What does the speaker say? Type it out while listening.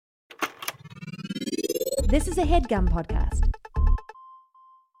This is a HeadGum podcast.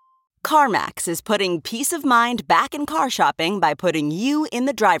 CarMax is putting peace of mind back in car shopping by putting you in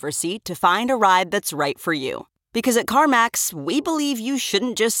the driver's seat to find a ride that's right for you. Because at CarMax, we believe you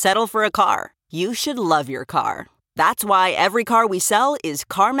shouldn't just settle for a car. You should love your car. That's why every car we sell is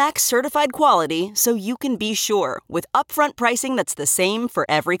CarMax certified quality, so you can be sure with upfront pricing that's the same for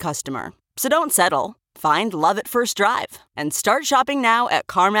every customer. So don't settle. Find love at first drive and start shopping now at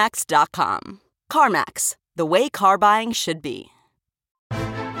CarMax.com. CarMax, the way car buying should be.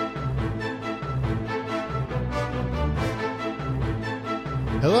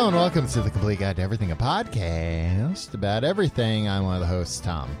 Hello and welcome to The Complete Guide to Everything, a podcast about everything. I'm one of the hosts,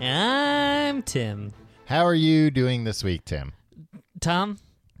 Tom. I'm Tim. How are you doing this week, Tim? Tom,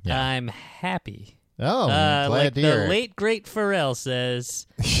 Yeah. I'm happy. Oh, I'm glad like to hear the it. late, great Pharrell says,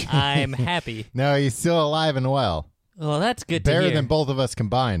 I'm happy. No, he's still alive and well. Well, that's good to Better hear. than both of us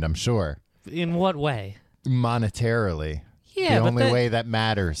combined, I'm sure. In what way? Monetarily. Yeah, the but only way that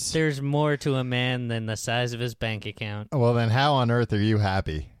matters. there's more to a man than the size of his bank account. Well, then how on earth are you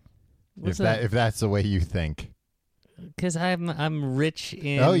happy? What's If that's the way you think. Because I'm rich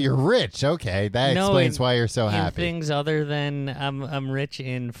in... Oh, you're rich. Okay, that No, explains in- why you're so in happy. things other than I'm rich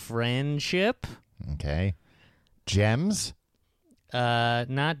in friendship. Okay. Gems?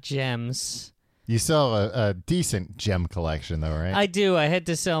 Not gems. You sell a decent gem collection, though, right? I do. I had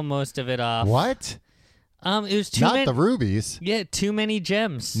to sell most of it off. What? It was too Not many. the rubies. Yeah, too many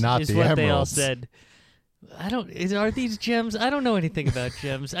gems. Not is the what they all emeralds. said. Are these gems? I don't know anything about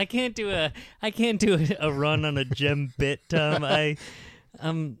gems. I can't do a run on a gem bit, Tom.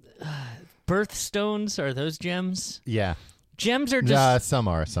 Birthstones, are those gems? Yeah. Gems are just Some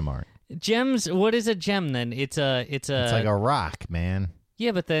are. gems. What is a gem then? It's It's like a rock, man.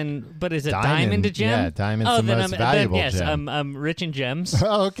 yeah, but is a Diamond, diamond a gem? yeah, diamond's oh, the then most I'm, valuable then, yes, gem. I'm rich in gems.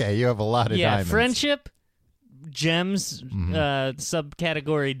 Oh, okay, you have a lot of Yeah, diamonds. friendship, gems,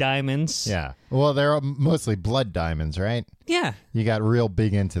 subcategory diamonds. Yeah. Well, they're mostly blood diamonds, right? Yeah. You got real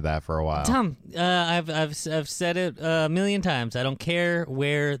big into that for a while. Tom, I've said it a million times. I don't care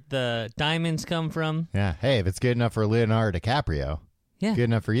where the diamonds come from. Yeah. Hey, if it's good enough for Leonardo DiCaprio, Yeah, good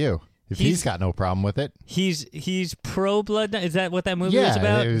enough for you. If he's got no problem with it. he's pro blood. Is that what that movie Yeah, was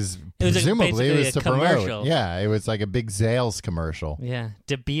about? it was It was presumably basically it was a to commercial. promote. Yeah, it was like a big Zales commercial. Yeah,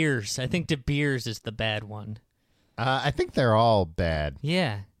 De Beers. I think De Beers is the bad one. I think they're all bad.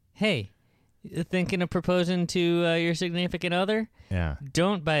 Yeah. Hey, you thinking of proposing to your significant other? Yeah.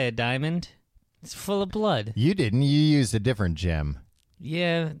 Don't buy a diamond. It's full of blood. You didn't. You used a different gem.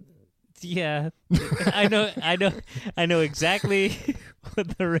 Yeah. I know exactly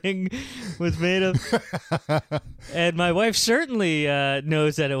what the ring was made of. And my wife certainly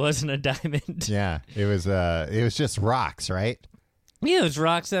knows that it wasn't a diamond. Yeah, it was just rocks, right? Yeah, it was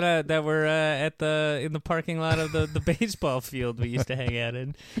rocks that were in the parking lot of the baseball field we used to hang out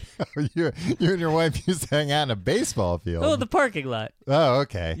in. you and your wife used to hang out in a baseball field. Oh, the parking lot. Oh,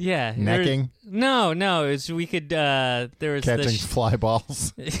 okay. Yeah. Necking? No, it was we could there was Catching fly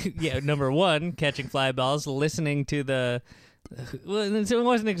balls. yeah, number one, catching fly balls, listening to the well, it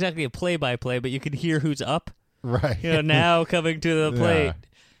wasn't exactly a play-by-play, but you could hear who's up. Right. Now coming to the plate.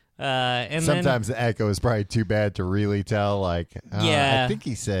 And sometimes the echo is probably too bad to really tell. Like, Yeah. I think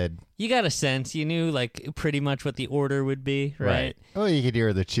he said. you got a sense. You knew like pretty much what the order would be, right? Well, you could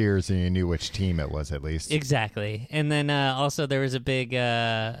hear the cheers and you knew which team it was at least. Exactly. And then also there was a big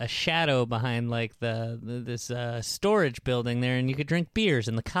a shadow behind like this storage building there, and you could drink beers,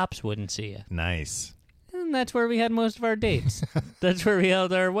 and the cops wouldn't see you. Nice. And that's where we had most of our dates. That's where we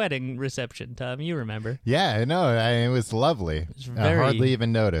held our wedding reception, Tom. You remember. Yeah, I know. It was lovely. was I very- hardly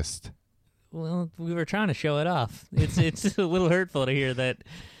even noticed. Well, we were trying to show it off. It's a little hurtful to hear that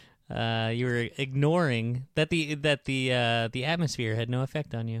you were ignoring that the atmosphere had no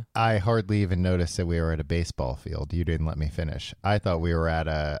effect on you. I hardly even noticed that we were at a baseball field. You didn't let me finish. I thought we were at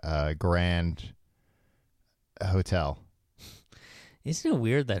a grand hotel. Isn't it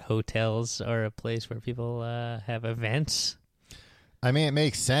weird that hotels are a place where people have events? I mean, it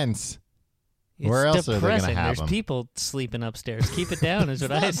makes sense. It's Where else are they depressing. gonna have There's them? people sleeping upstairs. Keep it down, is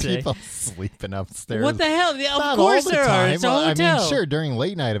what I say. People sleeping upstairs. What the hell? Yeah, Not of course all the there are. time. It's a Well, hotel. I mean, sure, during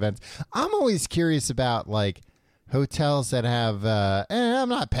late night events. I'm always curious about like hotels that have. And I'm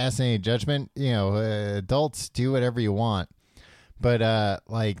not passing any judgment. You know, adults do whatever you want, but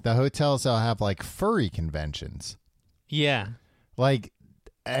like the hotels that'll have like furry conventions, Yeah. like,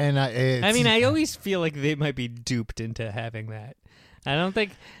 and I mean, I always feel like they might be duped into having that. I don't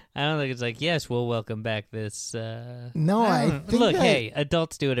think it's like, yes, we'll welcome back this. No, I don't- think look, that- hey,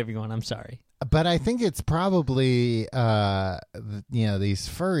 adults do whatever you want. I'm sorry. But I think it's probably these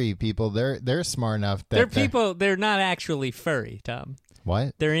furry people. They're smart enough that They're people. They're not actually furry, Tom.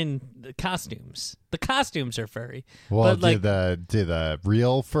 What? They're in the costumes. The costumes are furry. Well, but like do the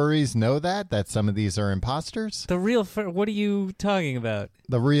real furries know that some of these are imposters? the real what are you talking about?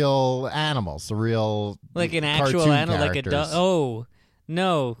 The real animals, the real Like an actual cartoon animal, like a characters. oh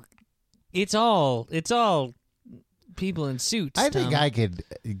no, it's all people in suits. I think Tom. I could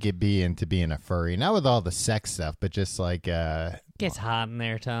be into being a furry, not with all the sex stuff, but just like Gets hot in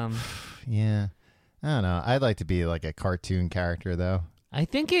there, Tom. yeah. I don't know. I'd like to be like a cartoon character though. I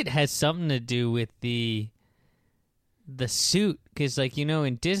think it has something to do with the suit, because like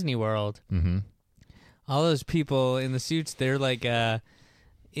in Disney World, Mm-hmm. all those people in the suits, they're like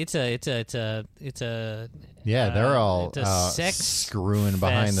it's a Yeah, they're all it's a sex screwing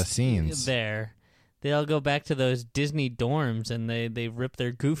behind the fest scenes. there. They all go back to those Disney dorms and they rip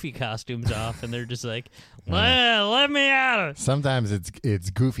their goofy costumes off and they're just like, let me out. Sometimes it's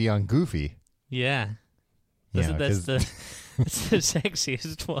goofy on goofy. Yeah. You know, That's 'cause- that's the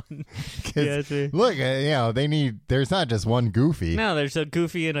sexiest one. 'cause Yeah, see. look, there's not just one goofy. No, there's a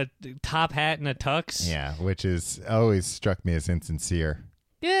goofy in a top hat and a tux. Yeah, which is always struck me as insincere.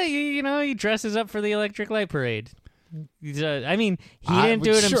 Yeah, he dresses up for the Electric Light Parade. I mean, he I- didn't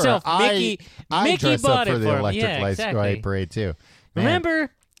do it sure, himself. I Mickey dress bought up for it the for him. Electric Yeah, Light exactly. Parade too. Man,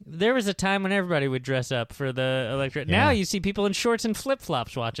 Remember, there was a time when everybody would dress up for the Electric. Yeah. Now you see people in shorts and flip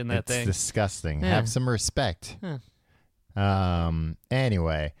flops watching that it's thing. disgusting. Yeah. Have some respect. Huh.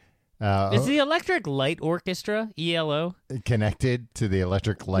 Anyway, Is the Electric Light Orchestra ELO? connected to the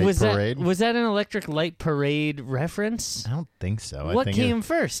Electric Light Parade? Was that an Electric Light Parade reference? I don't think so. I What think came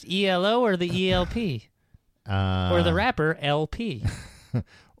first, ELO or the ELP, or the rapper LP?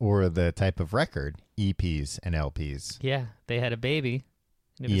 or the type of record, EPs and LPs. Yeah, they had a baby.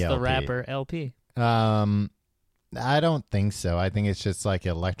 And it was the ELP. rapper LP. I don't think so. I think it's just like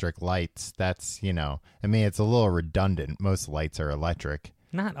electric lights. That's, I mean, it's a little redundant. Most lights are electric.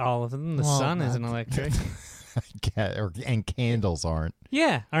 Not all of them. The Well, sun isn't not- electric. And candles aren't.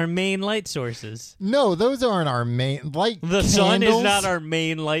 Yeah, our main light sources. No, those aren't our main light. The sun is candles? not our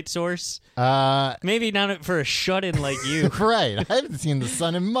main light source. Uh, Maybe not for a shut-in like you. right. I haven't seen the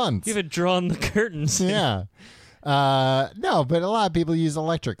sun in months. You haven't drawn the curtains. Yeah. No, but a lot of people use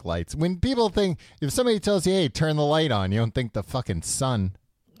electric lights. When people think, if somebody tells you, hey, turn the light on, you don't think the fucking sun.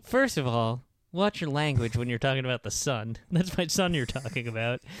 First of all, watch your language when you're talking about the sun. That's my son you're talking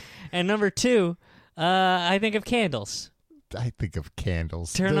about. And number two, I think of candles. I think of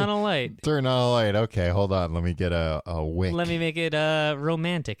candles. Turn on a light. Turn on a light. Okay, hold on. Let me get a wick. Let me make it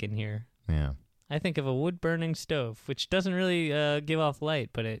romantic in here. Yeah. I think of a wood-burning stove, which doesn't really give off light,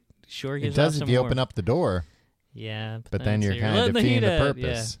 but it sure It gives does off if some you warmth. open up the door, Yeah. but then you're kind letting of defeating heat the up,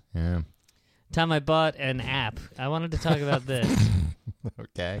 purpose. Yeah. Yeah. Tom, I bought an app. I wanted to talk about this.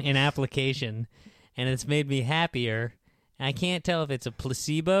 Okay. An application, and it's made me happier. I can't tell if it's a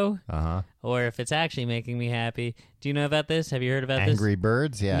placebo Uh-huh. or if it's actually making me happy. Do you know about this? Have you heard about Angry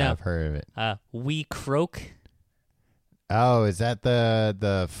Birds? Yeah, No. I've heard of it. this? We Croak. Oh, is that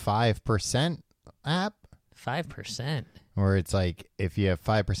the 5% app? 5%. Where it's like if you have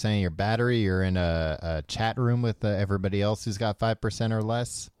 5% of your battery, you're in a chat room with everybody else who's got 5% or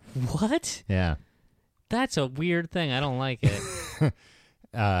less. What? Yeah. That's a weird thing. I don't like it.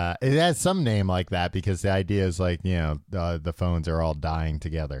 It has some name like that because the idea is like, the phones are all dying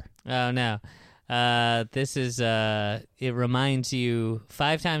together. Oh, no. This is, it reminds you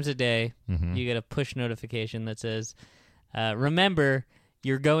 5 times a day, Mm-hmm. you get a push notification that says, remember,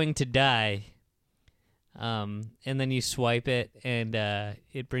 you're going to die. And then you swipe it, and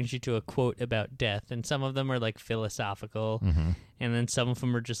it brings you to a quote about death. And some of them are like philosophical, Mm-hmm. and then some of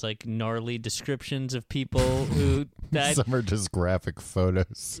them are just like gnarly descriptions of people who died. Some are just graphic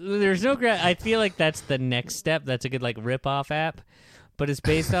photos. There's no I feel like that's the next step. That's a good like rip-off app, but it's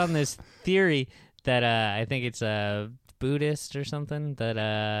based on this theory that I think it's Buddhist or something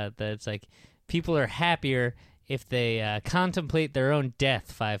that it's like people are happier if they contemplate their own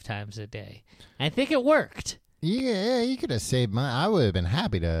death 5 times a day. I think it worked. Yeah, you could have saved money. I would have been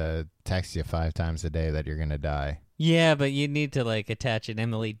happy to text you 5 times a day that you're going to die. Yeah, but you need to like attach an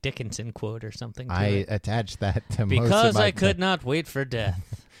Emily Dickinson quote or something to I it. attached that to most of Because my I could not wait for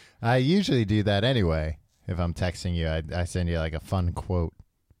death. I usually do that anyway. If I'm texting you, I send you like a fun quote.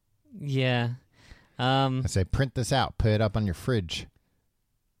 Yeah. I say, print this out, put it up on your fridge.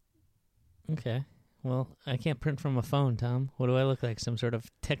 Okay. Well, I can't print from a phone, Tom. What do I look like? Some sort of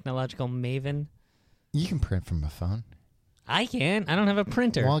technological maven? You can print from a phone. I can't. I don't have a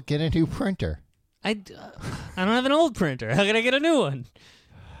printer. Well, get a new printer. I don't have an old printer. How can I get a new one?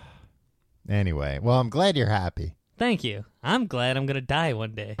 Anyway, well, I'm glad you're happy. Thank you. I'm glad I'm going to die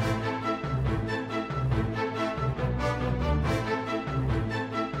one day.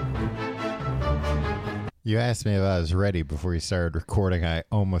 You asked me if I was ready before you started recording. I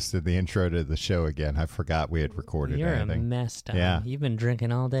almost did the intro to the show again. I forgot we had recorded You're anything. a mess, Tom. Yeah. You've been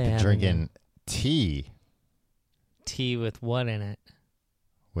drinking all day. Been haven't drinking you? tea Tea with what in it?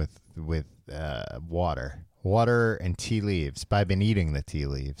 with water and tea leaves. But I've been eating the tea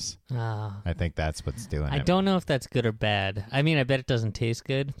leaves. Oh. I think that's what's doing it. I don't know if that's good or bad. I mean, I bet it doesn't taste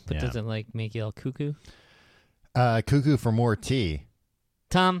good, but Yeah. does it like make you all cuckoo? Cuckoo for more tea.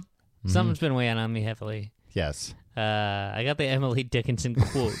 Tom, something's been weighing on me heavily. Yes. I got the Emily Dickinson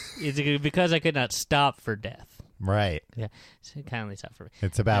quote. Is it because I could not stop for death? Right. Yeah, so kindly stop for me.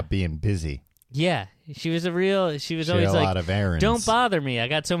 It's about being busy. Yeah, she was always She had like, a lot of errands. don't bother me. I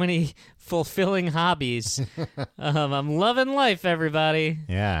got so many fulfilling hobbies. I'm loving life, everybody.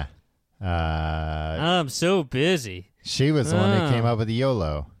 Yeah. I'm so busy. She was the one that came up with the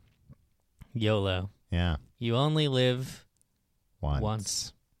YOLO. YOLO. Yeah. You only live Once.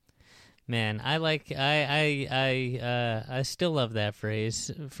 once. Man, I still love that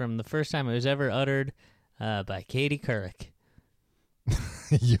phrase from the first time it was ever uttered by Katie Couric.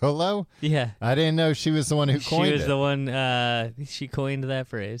 YOLO? Yeah. I didn't know she was the one who coined She was it. the one, she coined that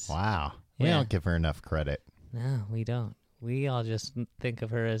phrase. Wow. We Yeah. don't give her enough credit. No, we don't. We all just think of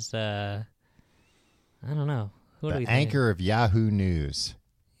her as, I don't know. Who do The we think? anchor of Yahoo News.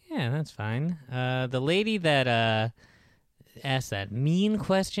 Yeah, that's fine. The lady that asked that mean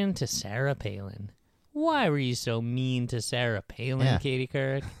question to Sarah Palin. Why were you so mean to Sarah Palin, Yeah. Katie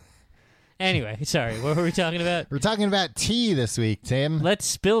Couric? Anyway, sorry, what were we talking about? We're talking about tea this week, Tim. Let's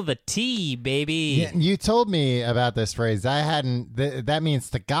spill the tea, baby. Yeah, you told me about this phrase. I hadn't. That means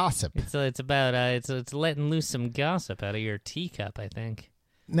to gossip. It's about it's letting loose some gossip out of your teacup. I think.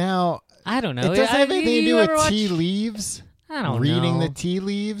 Now, I don't know. it doesn't have anything to you do ever with watch- tea leaves. I don't Reading know. the tea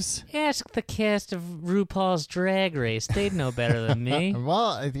leaves. Ask the cast of RuPaul's Drag Race. They'd know better than me.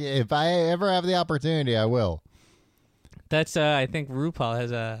 Well, if I ever have the opportunity, I will. That's I think RuPaul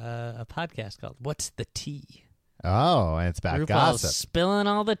has a podcast called "What's the Tea." Oh, and it's about RuPaul's gossip. spilling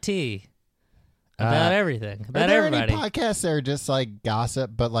all the tea about everything, Are about there everybody. any podcasts that are just like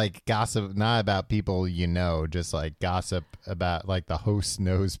gossip, but like gossip not about people you know, just like gossip about like the host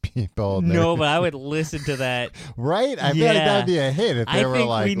knows people? No, but I would listen to that. Right? I feel like Yeah. that'd be a hit if they I were think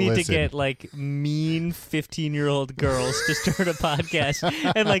like, we need listen. to get like mean 15-year-old girls to start a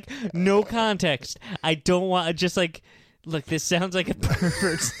podcast and like no context. I don't want just like. Look, this sounds like a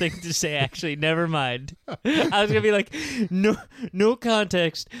pervert's thing to say. Actually, never mind. I was gonna be like, no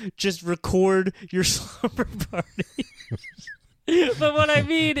context. Just record your slumber party. But what I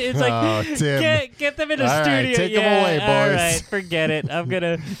mean is like, Oh, Tim. get them in a All right, studio. take 'em Yeah, away, All boys. right, forget it. I'm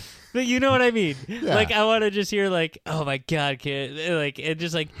gonna. But you know what I mean? Yeah. Like, I want to just hear like, oh my god, kid, like, and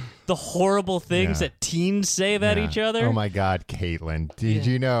just like the horrible things Yeah. that teens say about Yeah. each other. Oh my God, Caitlin. Did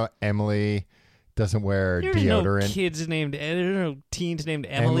Yeah. you know Emily doesn't wear There's deodorant? no kids named, there's no teens named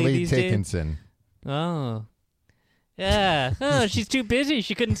Emily, these Dickinson. days. Oh. Yeah. Oh, she's too busy.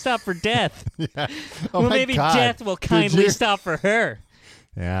 She couldn't stop for death. Yeah. Oh Well, my maybe God. death will Did kindly you- stop for her.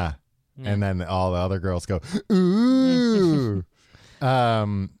 Yeah. And then all the other girls go, ooh.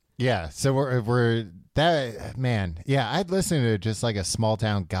 Yeah. So we're that man. Yeah. I'd listen to just like a small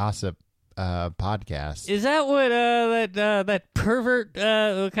town gossip podcast. Is that what that pervert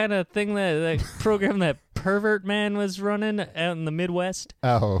kind of thing that program that Pervert Man was running out in the Midwest?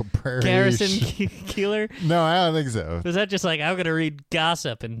 Oh, Prairie Garrison Sh- Keeler? No, I don't think so. Was that just like I'm gonna read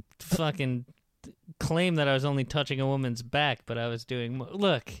gossip and fucking claim that I was only touching a woman's back, but I was doing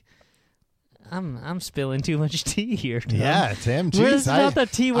look. I'm spilling too much tea here. Tom. Yeah, Tim. Where's Jeez, not the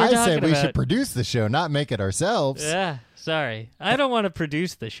tea we're I talking said we about? should produce the show, not make it ourselves. Yeah, sorry. I don't want to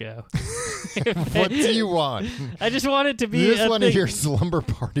produce the show. What do you want? I just want it to be You just a want to thing. hear slumber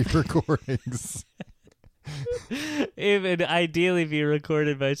party recordings. It would ideally be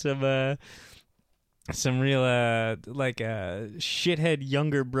recorded by some real shithead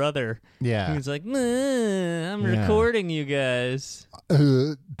younger brother Yeah. who's like, I'm Yeah. recording you guys.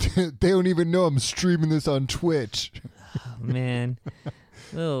 They don't even know I'm streaming this on Twitch. Oh, man,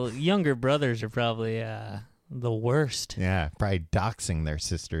 little younger brothers are probably the worst. Yeah, probably doxing their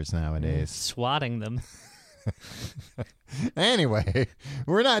sisters nowadays. Swatting them. Anyway,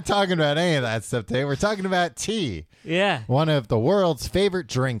 we're not talking about any of that stuff today. We're talking about tea. Yeah. One of the world's favorite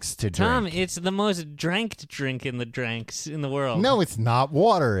drinks to drink. Tom, it's the most dranked drink in the drinks in the world. No, it's not.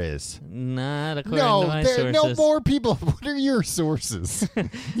 Water is. Not according No, to my there are no sources. more people. What are your sources?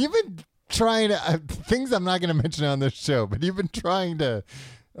 You've been trying to things I'm not going to mention on this show, but you've been trying to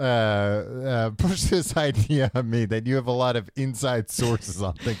push this idea on me that you have a lot of inside sources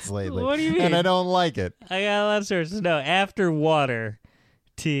on things lately. What do you mean? And I don't like it. I got a lot of sources. No, after water,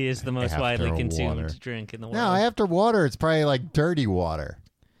 tea is the most After widely consumed water. drink in the world. No, after water, it's probably like dirty water.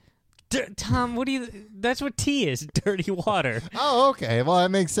 Tom, what do you? That's what tea is. Dirty water. Oh, okay. Well, that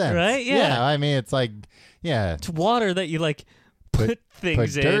makes sense. Right? Yeah. I mean, it's like, yeah. It's water that you like put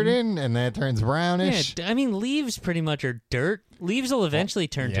things Put dirt in, and then it turns brownish. Yeah, I mean, leaves pretty much are dirt. Leaves will eventually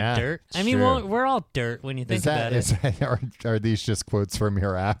turn yeah, to dirt. I it's mean, true. we're all dirt when you think Is that, about it. are these just quotes from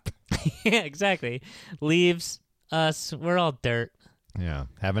your app? Yeah, exactly. Leaves, us, we're all dirt. Yeah.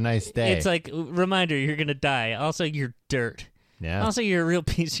 Have a nice day. It's like, reminder, you're going to die. Also, you're dirt. yeah. Also, you're a real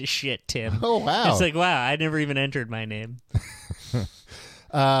piece of shit, Tim. Oh, wow. It's like, wow, I never even entered my name.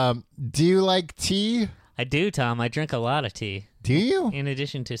 Do you like tea? I do, Tom. I drink a lot of tea. Do you? In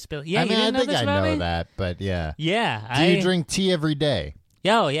addition to spill. Yeah, I mean, you didn't I think know this I about know me? that, but yeah. Yeah. Do you drink tea every day?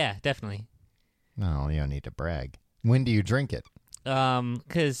 Oh, yeah, definitely. No, you don't need to brag. When do you drink it?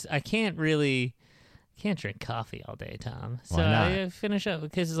 Because I can't drink coffee all day, Tom. So Why not? I finish up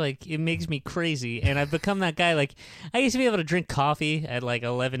because like it makes me crazy, and I've become that guy. Like I used to be able to drink coffee at like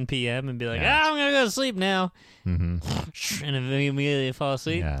 11 p.m. and be like, Yeah. I'm gonna go to sleep now, Mm-hmm. and immediately fall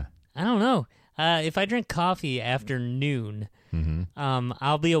asleep. Yeah. I don't know. If I drink coffee after noon, Mm-hmm.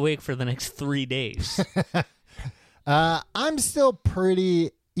 I'll be awake for the next 3 days. I'm still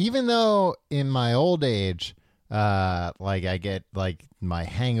pretty, even though in my old age, like I get like my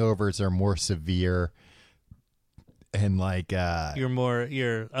hangovers are more severe, and like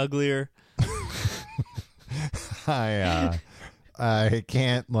You're uglier. I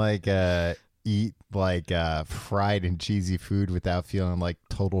can't like eat like fried and cheesy food without feeling like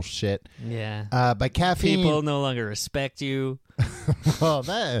total shit. Yeah. But caffeine. People no longer respect you. Well,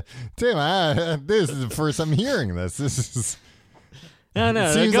 that Tim, this is the first I'm hearing this. This is. No,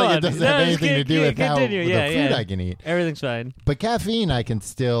 It seems go like on. it doesn't No, have just anything to do with how the continue. Yeah, food yeah. I can eat. Everything's fine. But caffeine, I can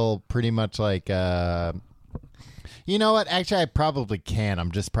still pretty much like. You know what? Actually, I probably can.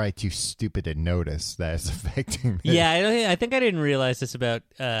 I'm just probably too stupid to notice that it's affecting me. Yeah, I think I didn't realize this about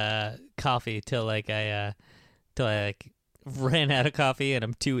coffee till I ran out of coffee, and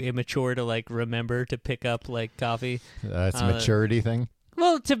I'm too immature to like remember to pick up like coffee. That's a maturity thing.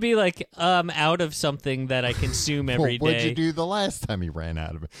 Well, to be like out of something that I consume every Well, what'd day. you do the last time you ran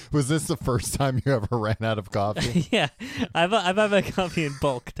out of it? Was this the first time you ever ran out of coffee? Yeah, I buy my coffee in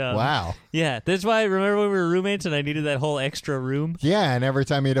bulk, Tom. Wow. Yeah, that's why. Remember when we were roommates and I needed that whole extra room? Yeah, and every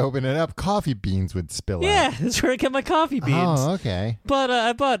time you'd open it up, coffee beans would spill Yeah, out. that's where I get my coffee beans. Oh, okay. But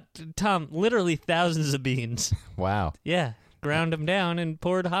I bought, Tom, literally thousands of beans. Wow. Yeah, ground them down and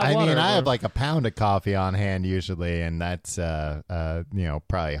poured hot I water. mean, I over have 'em. like a pound of coffee on hand usually, and that's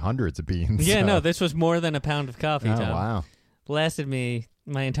probably hundreds of beans. Yeah, so. no, this was more than a pound of coffee, Oh, Tom. wow. Lasted me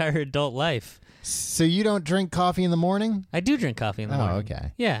my entire adult life. So you don't drink coffee in the morning? I do drink coffee in the Oh, morning.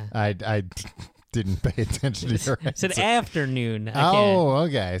 okay. Yeah. I didn't pay attention to your It's an answer. afternoon. I can't. Oh,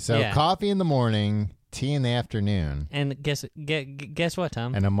 okay. So Yeah. coffee in the morning, tea in the afternoon, And guess what,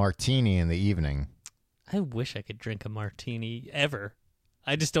 Tom? and a martini in the evening. I wish I could drink a martini ever.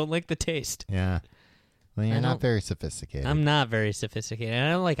 I just don't like the taste. Yeah. Well, you're I not don't- very sophisticated. I'm not very sophisticated.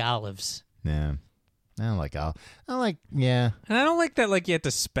 I don't like olives. Yeah. I don't like yeah. And I don't like that, like, you have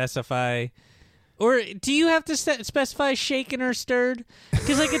to specify. Or do you have to specify shaken or stirred?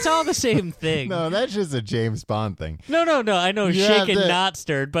 Because, like, it's all the same thing. No, that's just a James Bond thing. No. I know You have shaken, to- not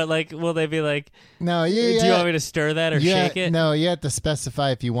stirred. But, like, will they be like, No, do you want me to stir that or shake it? No, you have to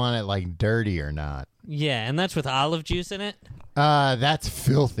specify if you want it like dirty or not. Yeah, and that's with olive juice in it? That's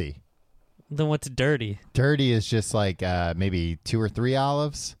filthy. Then what's dirty? Dirty is just like maybe 2 or 3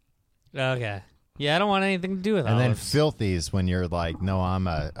 olives. Okay. Yeah, I don't want anything to do with And then olives. filthy is when you're like, no, I'm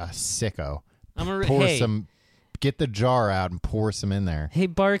a sicko. I'm Pour hey, some, get the jar out and pour some in there. Hey,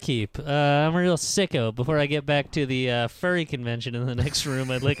 barkeep, I'm a real sicko. Before I get back to the furry convention in the next room,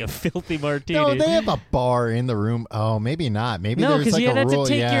 I'd like a filthy martini. No, they have a bar in the room. Oh, maybe not. Maybe No, there's because like you'd a have rule. to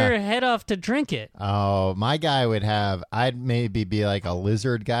take yeah. your head off to drink it. Oh, my guy would have. I'd maybe be like a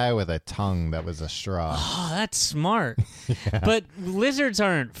lizard guy with a tongue that was a straw. Oh, that's smart. But lizards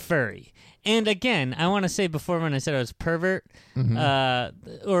aren't furry. And again, I want to say before when I said I was pervert,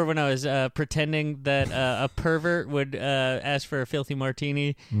 or when I was pretending that a pervert would ask for a filthy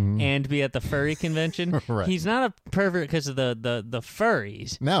martini and be at the furry convention. Right. He's not a pervert because of the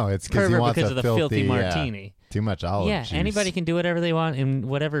furries. No, it's because he Pervert wants because a of the filthy martini. Too much olive juice. Anybody can do whatever they want in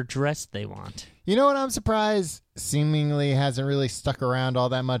whatever dress they want. You know what I'm surprised seemingly hasn't really stuck around all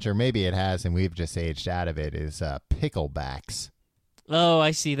that much, or maybe it has and we've just aged out of it, is picklebacks. Oh,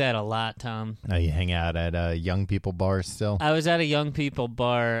 I see that a lot, Tom. You hang out at young people bars still? I was at a young people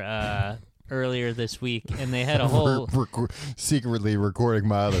bar earlier this week, and they had a whole... secretly recording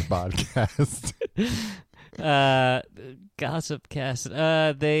my other podcast. Gossip Cast.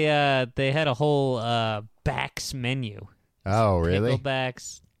 They had a whole backs menu. Oh, really?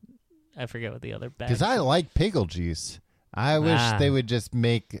 Picklebacks. I forget what the other backs. Because I like pickle juice. I wish they would just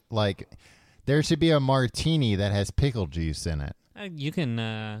make, like, there should be a martini that has pickle juice in it. You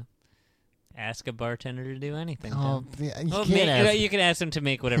can ask a bartender to do anything. Oh, You can ask them to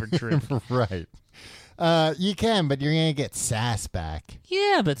make whatever drink. Right. You can, but you're going to get sass back.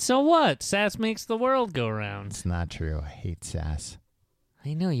 Yeah, but so what? Sass makes the world go round. It's not true. I hate sass.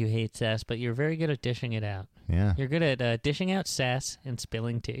 I know you hate sass, but you're very good at dishing it out. Yeah. You're good at dishing out sass and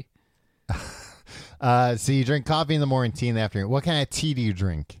spilling tea. So you drink coffee in the morning, tea in the afternoon. What kind of tea do you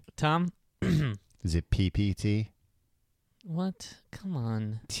drink? Tom? Is it PPT? What? Come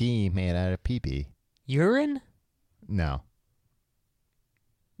on. Tea made out of pee-pee. Urine? No.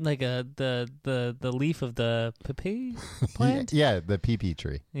 Like the leaf of the pee plant? Yeah, the pee-pee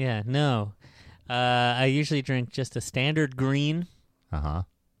tree. Yeah, no. I usually drink just a standard green. Uh-huh.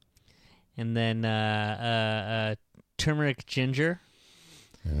 And then turmeric ginger.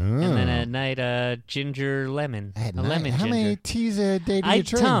 Oh. And then at night, ginger lemon. At a night? lemon How ginger. many teas a day do you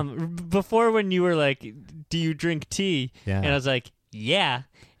drink? Tom, before when you were like, do you drink tea? Yeah. And I was like, yeah.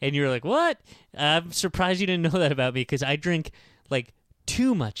 And you were like, what? I'm surprised you didn't know that about me because I drink like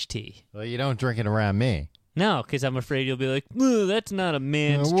too much tea. Well, you don't drink it around me. No, because I'm afraid you'll be like, that's not a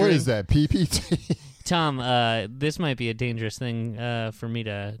man's drink. What is that, PPT? Tom, this might be a dangerous thing for me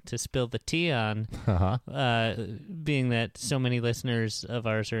to spill the tea on, being that so many listeners of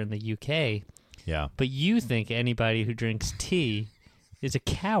ours are in the UK. Yeah. But you think anybody who drinks tea is a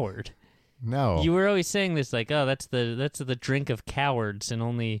coward. No. You were always saying this, like, oh, that's the drink of cowards, and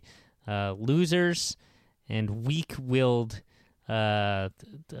only losers and weak-willed,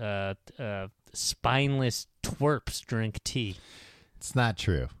 spineless twerps drink tea. It's not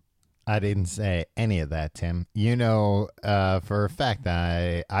true. I didn't say any of that, Tim. You know, for a fact,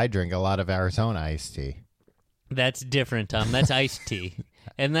 I drink a lot of Arizona iced tea. That's different, Tom. That's iced tea.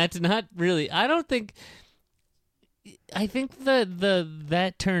 And that's not really... I think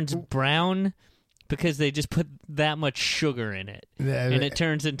that turns brown because they just put that much sugar in it. And it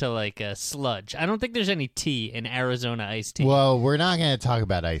turns into like a sludge. I don't think there's any tea in Arizona iced tea. Well, we're not going to talk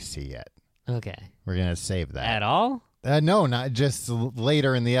about iced tea yet. Okay. We're going to save that. At all? No, not just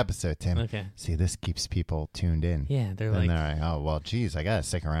later in the episode, Tim. Okay. See, this keeps people tuned in. Yeah, they're and like... they're like, oh, well, geez, I got to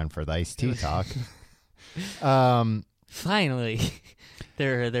stick around for the iced tea talk. Finally,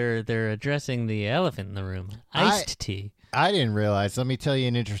 they're addressing the elephant in the room. Iced tea. I didn't realize. Let me tell you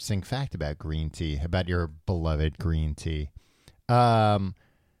an interesting fact about green tea, about your beloved green tea. In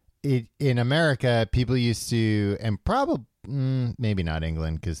America, people used to, and probably maybe not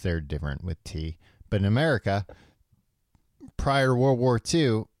England because they're different with tea, but in America, prior to World War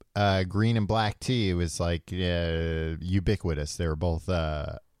II, green and black tea was like ubiquitous. They were both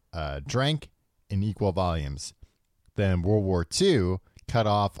drank in equal volumes. Then World War II cut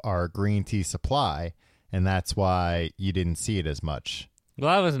off our green tea supply, and that's why you didn't see it as much. Well,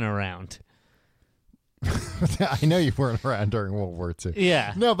 I wasn't around. I know you weren't around during World War II.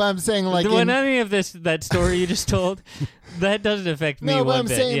 Yeah. No, but I'm saying like when any of that story you just told, that doesn't affect me no, but one I'm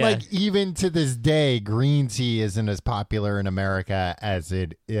bit. saying Yeah. like even to this day, green tea isn't as popular in America as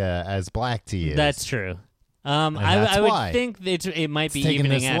as black tea is. That's true. that's I would why. think it might be taken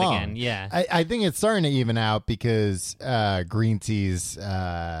evening this out long. again. Yeah. I think it's starting to even out because green teas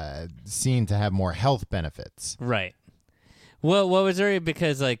seem to have more health benefits. Right. Well, what was there?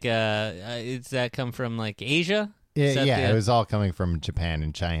 Because like, does that come from like Asia? It was all coming from Japan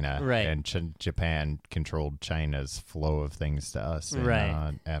and China, Right. And Japan controlled China's flow of things to us,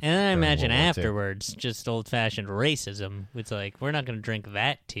 Right. And then I imagine afterwards, just old-fashioned racism. It's like we're not going to drink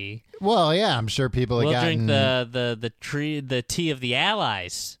that tea. Well, yeah, I'm sure people have We'll gotten drink the tea of the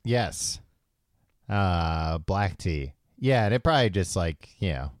Allies. yes, black tea. Yeah, and it probably just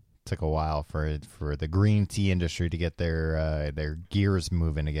took a while for the green tea industry to get their gears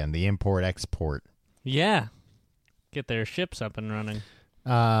moving again. The import export. Yeah. Get their ships up and running.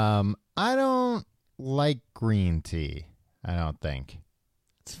 I don't like green tea. I don't think.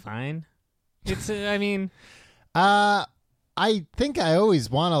 It's fine. It's. I mean, I think I always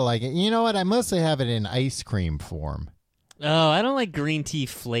want to like it. You know what? I mostly have it in ice cream form. oh, I don't like green tea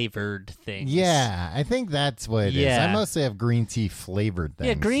flavored things. Yeah, I think that's what it is. Yeah. I mostly have green tea flavored things.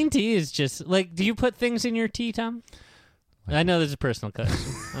 Yeah, green tea is just like. Do you put things in your tea, Tom? I know this is a personal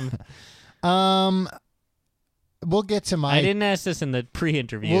question. We'll get to my. I didn't ask this in the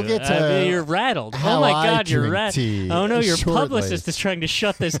pre-interview. We'll get to you're rattled. how Oh my I God, you're drink rattled. tea Oh no, your shortly. publicist is trying to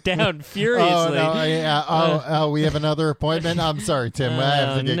shut this down furiously. Oh no! Yeah. We have another appointment. I'm sorry, Tim. I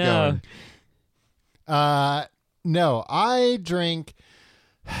have to get no. going. No, I drink.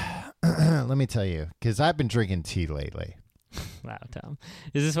 Let me tell you, because I've been drinking tea lately. Wow, Tom.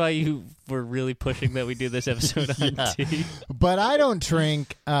 Is this why you were really pushing that we do this episode on Yeah. tea? But I don't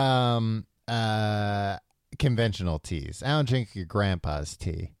drink conventional teas. I don't drink your grandpa's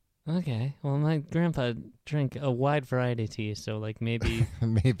tea. Okay. Well, my grandpa drank a wide variety of tea, so like maybe.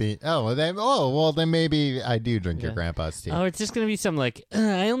 Maybe. Then maybe I do drink your Yeah. grandpa's tea. Oh, it's just gonna be some like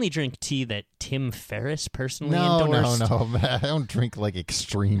I only drink tea that Tim Ferriss personally No. endorsed. I don't drink like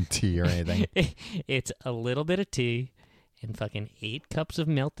extreme tea or anything. It's a little bit of tea and fucking 8 cups of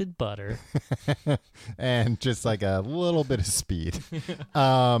melted butter. And just like a little bit of speed.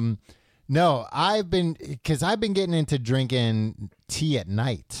 No, I've been getting into drinking tea at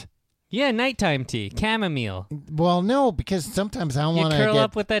night. Yeah, nighttime tea, chamomile. Well, no, because sometimes I don't You want to curl get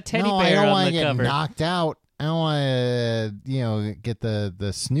up with that teddy no, I bear don't on want the to get cover. knocked out. I don't want to, get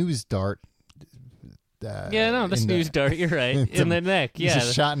the snooze dart. Yeah, no, the snooze dart. You're right. In the neck. Yeah.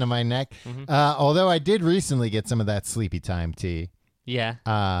 Just shot into my neck. Mhm. Although I did recently get some of that sleepy time tea. Yeah.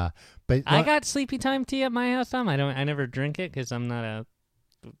 But I got sleepy time tea at my house, Tom. I never drink it because I'm not a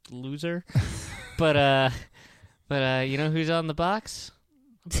loser. but you know who's on the box?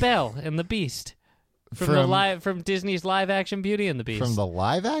 Belle and the Beast from Disney's live action Beauty and the Beast. from the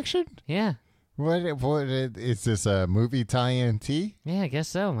live action. Yeah. What is this a movie tie-in tea? Yeah, I guess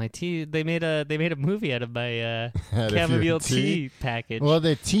so. My tea. They made a movie out of my Out of your chamomile tea? tea package. Well,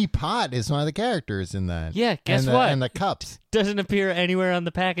 the teapot is one of the characters in that. Yeah, guess and what? And the cups. Doesn't appear anywhere on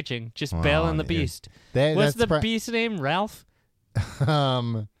the packaging. Just Belle and the yeah. Beast. That- What's that's the Beast's name? Ralph?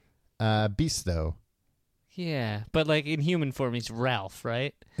 Beasto. Yeah, but like in human form, he's Ralph,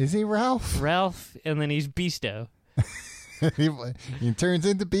 right? Is he Ralph? Ralph, and then he's Beasto he turns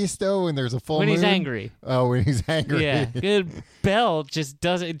into Beasto when there's a full when moon. he's angry. Oh, when he's angry. Yeah, good. Belle just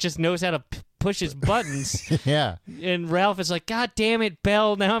knows how to push his buttons, Yeah. and Ralph is like, "God damn it,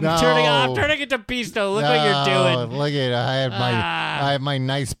 Belle! Now I'm No. turning into Beasto. Look what you're doing." Look at I have my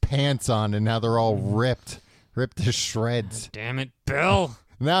nice pants on, and now they're all ripped to shreds. Damn it, Belle!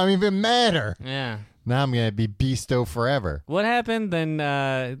 Now I'm even madder. Yeah. Now I'm gonna be Beasto forever. What happened? Then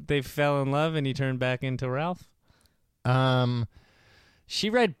they fell in love, and he turned back into Ralph. She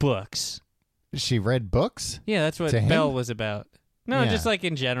read books. She read books. Yeah, that's what To him? Belle was about. No, Yeah. just like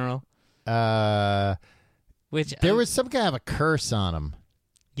in general. Which There was some kind of a curse on him.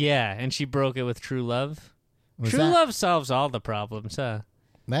 yeah, and she broke it with true love. Was True that- love solves all the problems, huh?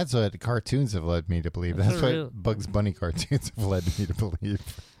 That's what cartoons have led me to believe. That's That's a what real- Bugs Bunny cartoons have led me to believe.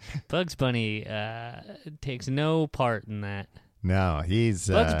 Bugs Bunny takes no part in that. No, he's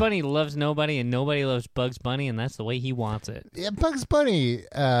Bugs Bunny loves nobody, and nobody loves Bugs Bunny, and that's the way he wants it. Yeah, Bugs Bunny.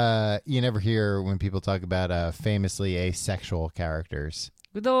 You never hear when people talk about famously asexual characters.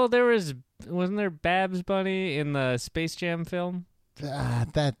 Though wasn't there Babs Bunny in the Space Jam film?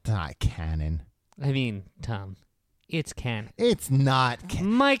 That's not canon. I mean, Tom, it's canon. It's not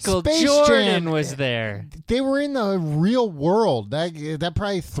canon. Michael Space Jordan Jam- was there. They were in the real world. That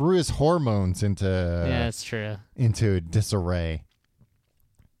probably threw his hormones into Yeah, that's true. into disarray.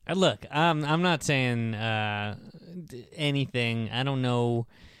 Look, I'm not saying anything. I don't know.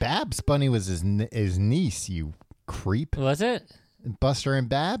 Babs Bunny was his niece. You creep. Was it? Buster and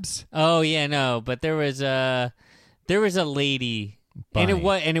Babs. Oh yeah, no. But there was a lady, Bunny.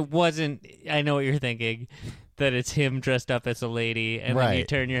 and it wasn't. I know what you're thinking. That it's him dressed up as a lady, and then you Right.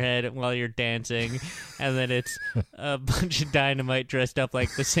 turn your head while you're dancing, and then it's a bunch of Dynamite dressed up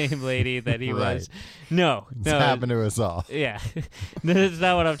like the same lady that he Right. was. No, It's no, happened to us all. yeah, that's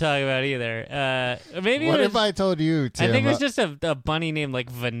not what I'm talking about either. Maybe What it if was, I told you, Tim? I think it was just a bunny named like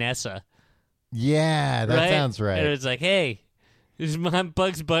Vanessa. Yeah, that right? sounds right. And it was like, hey, I'm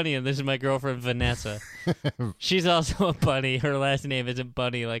Bugs Bunny, and this is my girlfriend Vanessa. She's also a bunny. Her last name isn't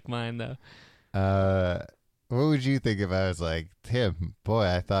Bunny like mine, though. What would you think if I was like, Tim, boy,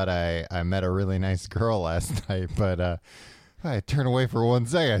 I thought I met a really nice girl last night, but I turned away for 1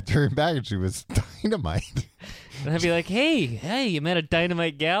 second. I turned back and she was dynamite. And I'd be like, hey, you met a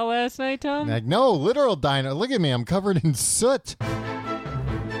dynamite gal last night, Tom? Like, no, literal dino. Look at me. I'm covered in soot.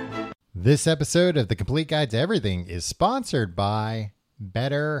 This episode of The Complete Guide to Everything is sponsored by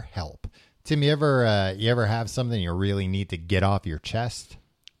BetterHelp. Tim, you ever have something you really need to get off your chest?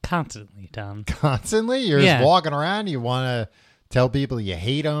 Constantly, Tom. Constantly? You're just walking around. You want to tell people you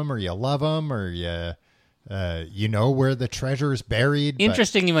hate them or you love them or you know where the treasure's buried.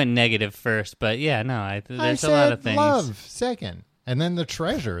 Interesting you went negative first, but yeah, no, there's I a lot said of things. love second. And then the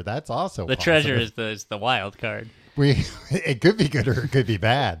treasure. That's also the treasure is the wild card. It could be good or it could be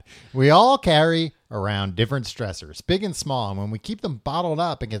bad. We all carry around different stressors, big and small, and when we keep them bottled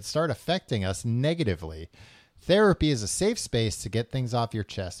up, it can start affecting us negatively. Therapy is a safe space to get things off your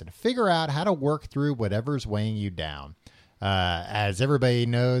chest and figure out how to work through whatever's weighing you down. As everybody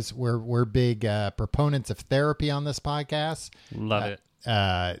knows, we're big proponents of therapy on this podcast. Love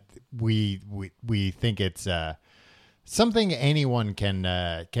it. We think it's something anyone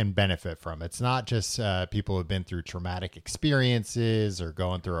can benefit from. It's not just people who've been through traumatic experiences or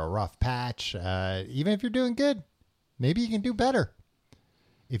going through a rough patch. Even if you're doing good, maybe you can do better.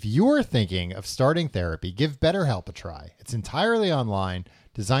 If you're thinking of starting therapy, give BetterHelp a try. It's entirely online,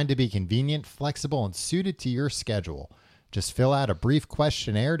 designed to be convenient, flexible, and suited to your schedule. Just fill out a brief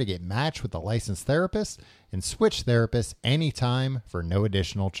questionnaire to get matched with a licensed therapist and switch therapists anytime for no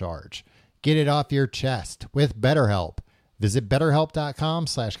additional charge. Get it off your chest with BetterHelp. Visit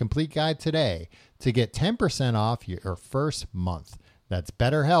BetterHelp.com/CompleteGuide today to get 10% off your first month. That's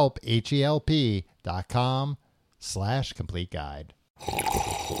BetterHelp, HELP.com/CompleteGuide.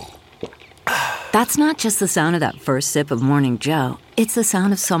 That's not just the sound of that first sip of Morning Joe. It's the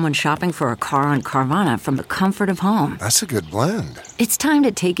sound of someone shopping for a car on Carvana from the comfort of home. That's a good blend. It's time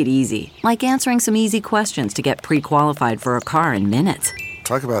to take it easy, like answering some easy questions to get pre-qualified for a car in minutes.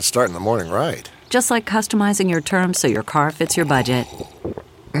 Talk about starting the morning right. Just like customizing your terms so your car fits your budget.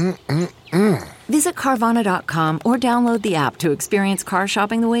 Visit Carvana.com or download the app to experience car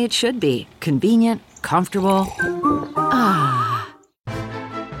shopping the way it should be. Convenient, comfortable.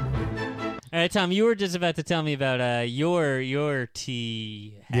 All right, Tom, you were just about to tell me about your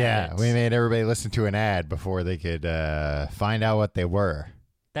tea habits. Yeah, we made everybody listen to an ad before they could find out what they were.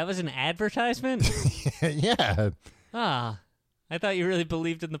 That was an advertisement? Yeah. I thought you really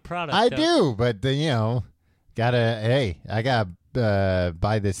believed in the product. I do, but I gotta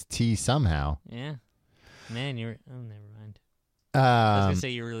buy this tea somehow. Yeah. Man, never mind. I was going to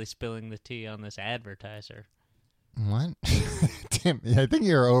say you're really spilling the tea on this advertiser. What? Tim, I think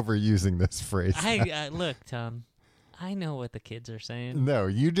you're overusing this phrase. Look, Tom, I know what the kids are saying. No,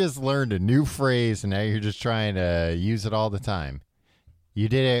 you just learned a new phrase, and now you're just trying to use it all the time. You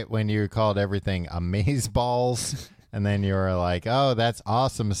did it when you called everything amazeballs, and then you were like, oh, that's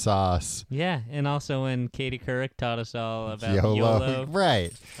awesome sauce. Yeah, and also when Katie Couric taught us all about YOLO.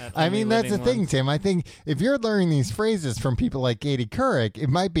 Right. I mean, that's the thing, Tim. I think if you're learning these phrases from people like Katie Couric, it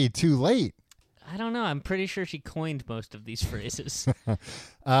might be too late. I don't know. I'm pretty sure she coined most of these phrases.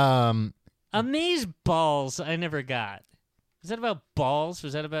 Amaze balls, I never got. Was that about balls?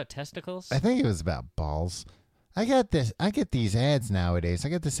 Was that about testicles? I think it was about balls. I get these ads nowadays. I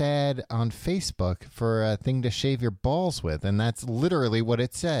get this ad on Facebook for a thing to shave your balls with, and that's literally what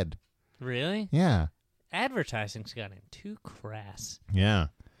it said. Really? Yeah. Advertising's gotten too crass. Yeah.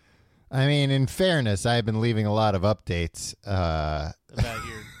 I mean, in fairness, I've been leaving a lot of updates about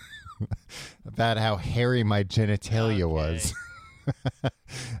your about how hairy my genitalia was.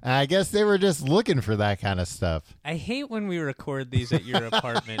 I guess they were just looking for that kind of stuff. I hate when we record these at your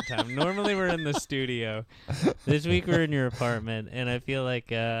apartment, Tom. Normally we're in the studio. This week we're in your apartment, and I feel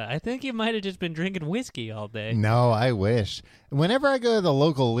like I think you might have just been drinking whiskey all day. No, I wish. Whenever I go to the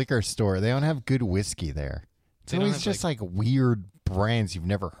local liquor store, they don't have good whiskey there. It's always just like weird brands you've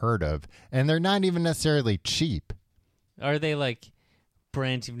never heard of, and they're not even necessarily cheap. Are they like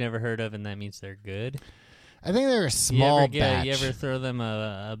brands you've never heard of, and that means they're good? I think they're a small batch. You ever throw them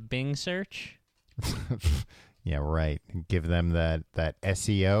a Bing search? Yeah, right. Give them that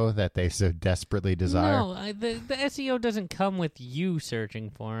SEO that they so desperately desire. No, the SEO doesn't come with you searching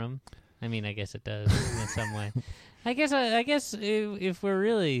for them. I mean, I guess it does in some way. I guess if we're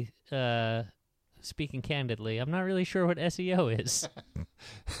really speaking candidly, I'm not really sure what SEO is.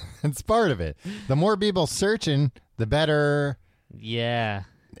 It's part of it. The more people searching, the better. Yeah.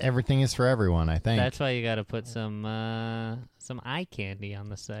 Everything is for everyone, I think. That's why you got to put some eye candy on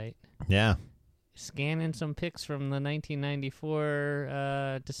the site. Yeah. Scan in some pics from the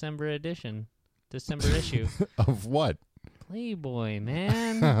 1994 December issue. Of what? Playboy,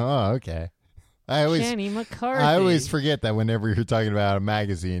 man. Oh, okay. Jenny McCarthy. I always forget that whenever you're talking about a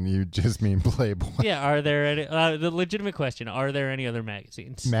magazine, you just mean Playboy. Yeah, are there any, the legitimate question, are there any other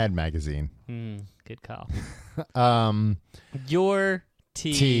magazines? Mad Magazine. Good call. Your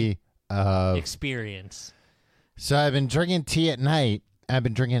tea experience. So I've been drinking tea at night. I've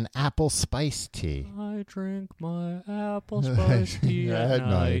been drinking apple spice tea. I drink my apple spice tea at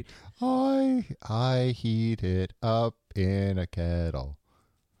night. I heat it up in a kettle.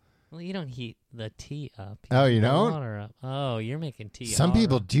 Well, you don't heat the tea up. Oh, you heat the don't? water up. Oh, you're making tea. Some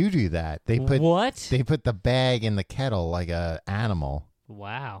people do that. They put what? They put the bag in the kettle like a animal.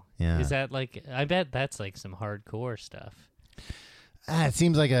 Wow. Yeah. Is that like? I bet that's like some hardcore stuff. It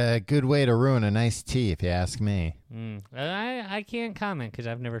seems like a good way to ruin a nice tea, if you ask me. I can't comment because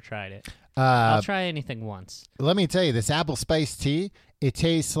I've never tried it. I'll try anything once. Let me tell you, this apple spice tea, it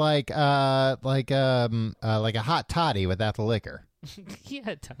tastes like a hot toddy without the liquor.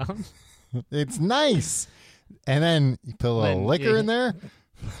 Yeah, Tom. It's nice. And then you put a little liquor in there.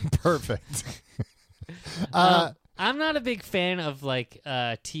 Perfect. I'm not a big fan of like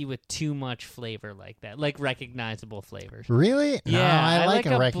tea with too much flavor like that, like recognizable flavors. Really? Yeah, no, I like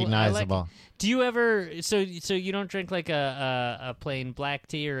a a recognizable. Do you ever? So you don't drink like a plain black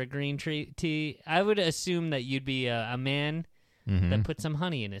tea or a green tea? I would assume that you'd be a man that put some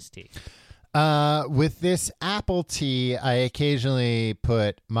honey in his tea. With this apple tea, I occasionally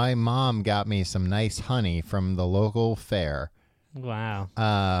put. My mom got me some nice honey from the local fair. Wow.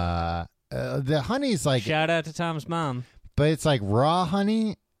 The honey's like shout out to Tom's mom. But it's like raw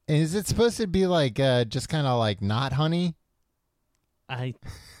honey. Is it supposed to be like just kind of like not honey? I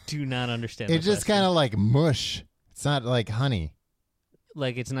do not understand. It's just kind of like mush. It's not like honey.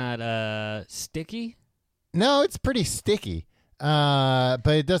 Like it's not sticky? No, it's pretty sticky. But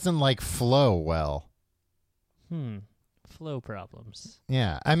it doesn't like flow well. Flow problems.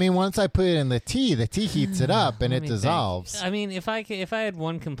 Yeah. I mean, once I put it in the tea heats it up and it dissolves. I mean, if I had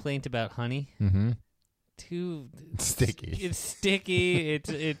one complaint about honey, too sticky. It's sticky.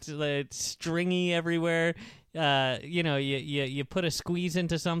 It's stringy everywhere. You put a squeeze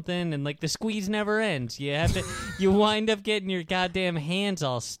into something and like the squeeze never ends. You have to. You wind up getting your goddamn hands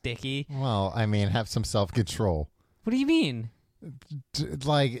all sticky. Well, I mean, have some self-control. What do you mean?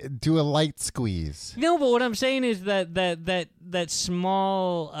 Do a light squeeze. No, but what I'm saying is that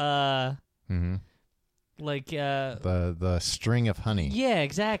small like the string of honey. Yeah,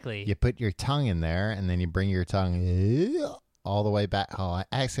 exactly. You put your tongue in there and then you bring your tongue all the way back. Oh, I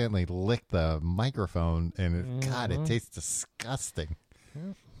accidentally licked the microphone and God, it tastes disgusting.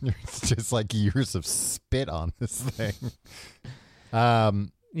 It's just like years of spit on this thing.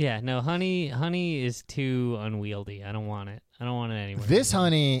 Yeah, no, honey is too unwieldy. I don't want it. I don't want it anywhere. This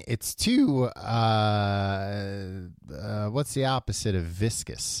honey, it's too, what's the opposite of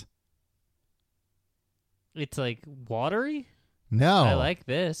viscous? It's like watery? No. I like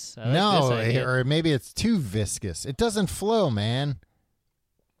this. Or maybe it's too viscous. It doesn't flow, man.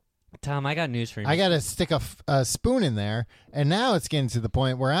 Tom, I got news for you. I got to stick a spoon in there, and now it's getting to the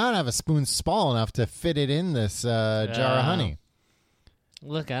point where I don't have a spoon small enough to fit it in this jar of honey.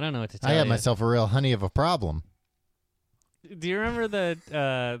 Look, I don't know what to tell you. I got myself a real honey of a problem. Do you remember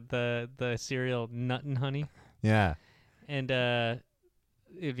the cereal Nut and Honey? Yeah. And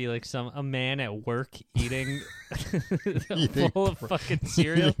it'd be like a man at work eating a bowl of fucking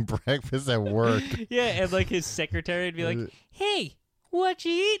cereal. Eating breakfast at work. Yeah, and like his secretary would be like, "Hey, what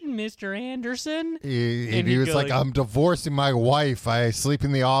you eating, Mr. Anderson?" He was like, "I'm divorcing my wife. I sleep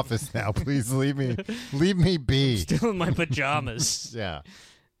in the office now. Please leave me be." Still in my pajamas. Yeah.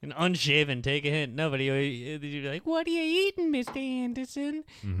 And unshaven, take a hint. Nobody, you'd be like, "What are you eating, Mr. Anderson?"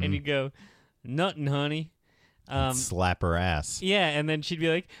 And you'd go, "Nothing, honey." Slap her ass. Yeah, and then she'd be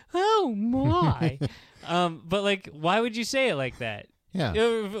like, "Oh my!" But like, why would you say it like that? Yeah.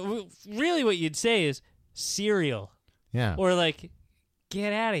 Really, what you'd say is cereal. Yeah. Or like,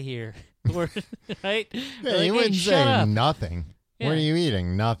 get out of here. Or right? Yeah, or like, you wouldn't shut say up. nothing. Yeah. What are you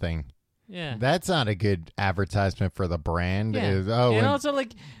eating? Nothing. Yeah. That's not a good advertisement for the brand. Yeah. And also,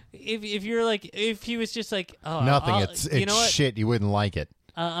 like, if you're like, if he was just like, "Oh, nothing. It's you know shit. You wouldn't like it.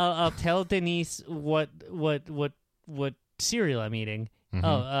 I'll tell Denise what cereal I'm eating.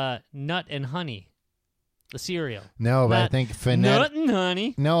 Nut and Honey, the cereal. No, but I think Nut and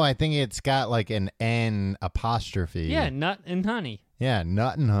Honey. No, I think it's got like an N apostrophe. Yeah, Nut and Honey. Yeah,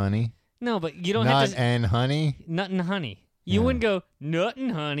 Nut and Honey. No, but you don't Nut have to. and Honey. Nut and Honey. You wouldn't go Nut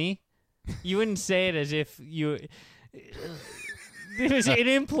and Honey. You wouldn't say it as if you. It was an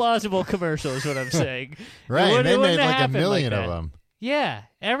implausible commercial, is what I'm saying. Right, and they made like a happened million like of them. Yeah,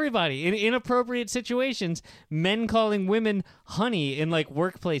 everybody in inappropriate situations, men calling women honey in like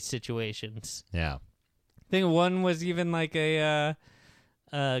workplace situations. Yeah. I think one was even like a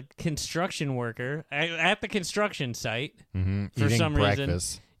construction worker at the construction site Mm-hmm. for Eating some breakfast.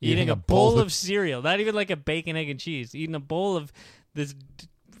 reason, eating a bowl of cereal, not even like a bacon, egg, and cheese, eating a bowl of this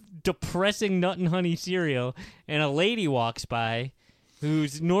depressing nut and honey cereal, and a lady walks by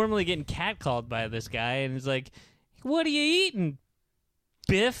who's normally getting catcalled by this guy and is like, "What are you eating,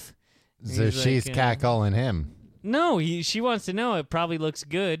 Biff?" And So he's she's like, catcalling him. No, she wants to know. It probably looks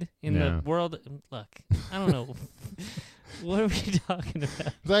good in Yeah. the world. Look, I don't know. What are we talking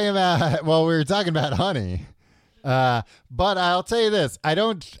about? We were talking about honey. But I'll tell you this: I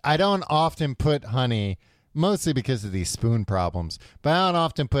don't often put honey, mostly because of these spoon problems. But I don't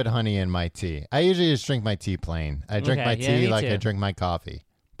often put honey in my tea. I usually just drink my tea plain. I drink Okay, my yeah, tea me like too. I drink my coffee,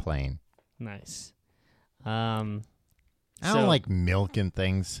 plain. Nice. I don't like milk and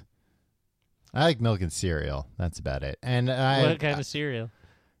things. I like milk and cereal. That's about it. And what kind of cereal?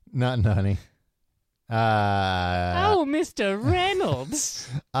 nut and honey. Oh, Mr. Reynolds.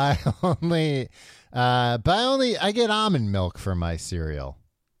 I get almond milk for my cereal.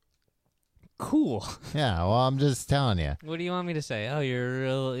 Cool. Yeah, well, I'm just telling you. What do you want me to say? Oh, you're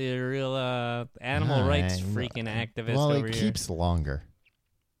a real animal rights freaking activist Well, over it here. keeps longer.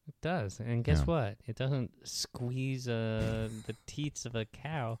 It does, and guess Yeah. what? It doesn't squeeze the teats of a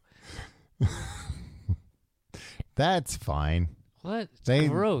cow. That's fine. What? It's They-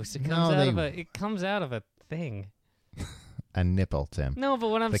 gross. It no, comes out they- it comes out of a thing. A nipple, Tim. No, but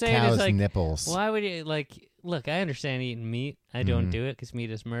what I'm the saying cow's is like, nipples. why would you like? Look, I understand eating meat. I don't do it because meat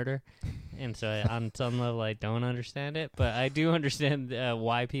is murder, and so on some level I don't understand it. But I do understand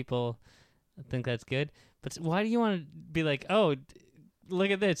why people think that's good. But why do you want to be like, oh, look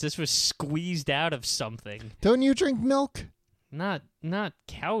at this? This was squeezed out of something. Don't you drink milk? Not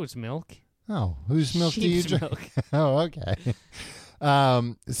cow's milk. Oh, whose milk do you Sheep's drink? milk. Oh, okay.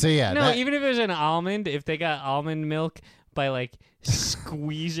 So yeah. No, that- even if it was an almond, if they got almond milk by like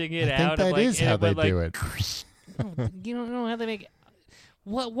squeezing it I think out, that of, like, is and how it would, they do like, it. You don't know how they make.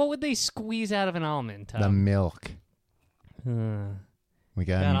 What would they squeeze out of an almond, Tom? The milk. We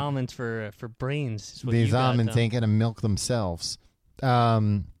got got almonds for brains. is what these you got, almonds Tom. ain't gonna milk themselves.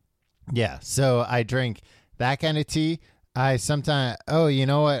 Yeah. So I drink that kind of tea. I sometimes. Oh, you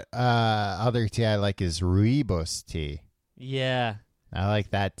know what? Other tea I like is rooibos tea. Yeah. I like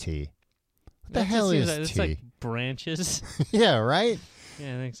that tea. What the That just hell seems is like, tea? It's like branches. Yeah, right.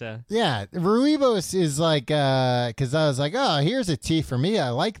 Yeah, I think so. Yeah, rooibos is like because I was like, oh, here's a tea for me. I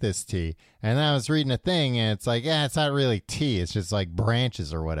like this tea, and then I was reading a thing, and it's like, yeah, it's not really tea. It's just like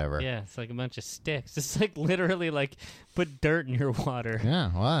branches or whatever. Yeah, it's like a bunch of sticks. It's like literally like put dirt in your water.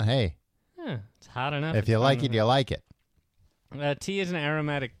 Yeah. Well, hey, Yeah, it's hot enough. if it's you fine like with it, you like it. Tea is an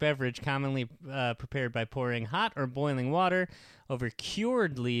aromatic beverage commonly prepared by pouring hot or boiling water over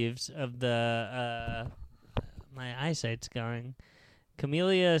cured leaves of the my eyesight's going.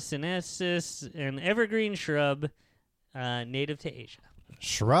 Camellia sinensis, an evergreen shrub native to Asia.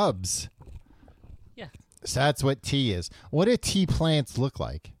 Shrubs. Yeah. So that's what tea is. What do tea plants look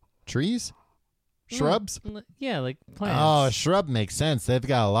like? Trees? Shrubs? Yeah, like plants. Oh, a shrub makes sense. They've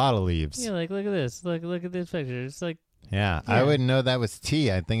got a lot of leaves. Yeah, like look at this. Look at this picture. It's like Yeah, Yeah. I wouldn't know that was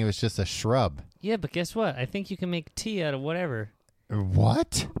tea. I think it was just a shrub. yeah, but guess what? I think you can make tea out of whatever.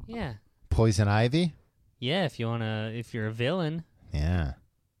 What? Yeah. Poison ivy? Yeah, if you're a villain, Yeah.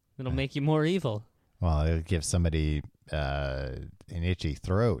 it'll make you more evil. Well, it would give somebody an itchy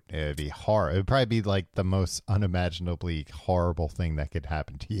throat. It would be horrible. It would probably be like the most unimaginably horrible thing that could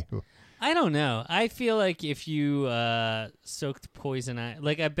happen to you. I don't know. I feel like if you soaked poison,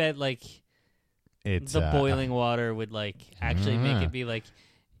 I bet like It's the boiling water would like actually make it be like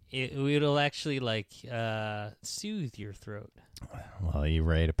it'll actually like soothe your throat. Well, are you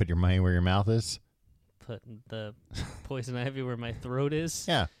ready to put your money where your mouth is? Put the poison ivy where my throat is.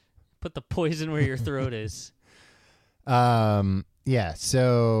 Yeah. Put the poison where your throat is. Yeah.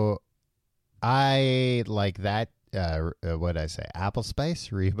 So I like that. What did I say? Apple spice,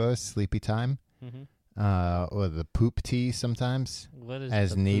 Rooibos, sleepy time. Or the poop tea sometimes. What is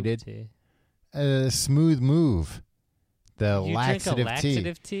As the poop needed. tea? Smooth move. The You laxative, drink a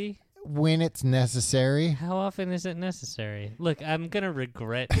laxative tea? when it's necessary. How often is it necessary? Look, I'm gonna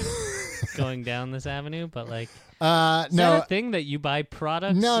regret going down this avenue, but like, is that No, a thing that you buy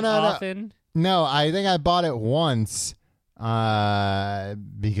products No. often? no. I think I bought it once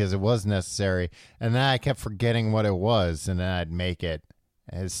because it was necessary, and then I kept forgetting what it was, and then I'd make it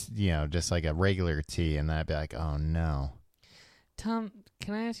as just like a regular tea, and then I'd be like, oh no. Tom,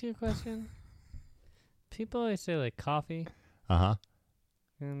 can I ask you a question? People always say like coffee. Uh huh.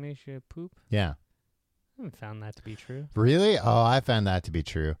 makes you poop. Yeah. I haven't found that to be true. Really? Oh, I found that to be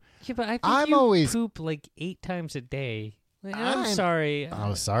true. Yeah, but I think I'm you always- poop like 8 times a day. Like, I'm I'm- sorry.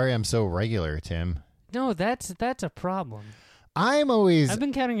 Oh, sorry, I'm so regular, Tim. No, that's a problem. I'm always. I've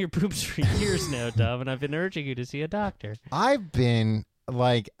been counting your poops for years now, Dom, and I've been urging you to see a doctor. I've been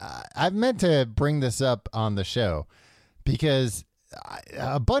like, I've meant to bring this up on the show because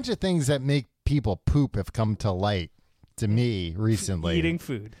a bunch of things that make people poop have come to light to me recently. Eating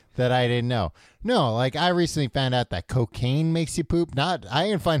food. That I didn't know. No, like I recently found out that cocaine makes you poop. I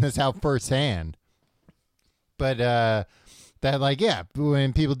didn't find this out firsthand. But that like, yeah,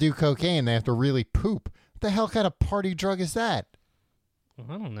 when people do cocaine, they have to really poop. What the hell kind of party drug is that? Well,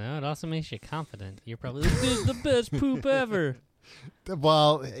 I don't know. It also makes you confident. You're probably like, this is the best poop ever.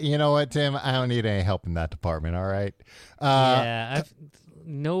 Well, you know what, Tim? I don't need any help in that department, all right? Yeah,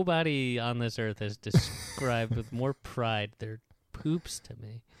 nobody on this earth has described with more pride their poops to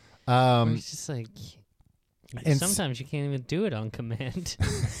me. It's just like, and sometimes you can't even do it on command.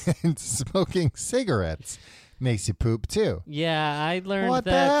 and smoking cigarettes makes you poop, too. Yeah, I learned What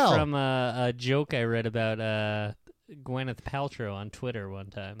the that hell? from a joke I read about Gwyneth Paltrow on Twitter one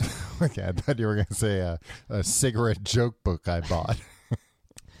time. Okay, I thought you were going to say a cigarette joke book I bought.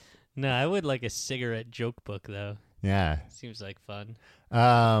 No, I would like a cigarette joke book, though. Yeah. Seems like fun.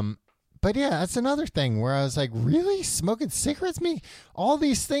 But yeah, that's another thing where I was like, really, smoking cigarettes? Me, all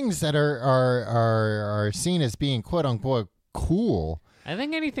these things that are seen as being quote unquote cool. I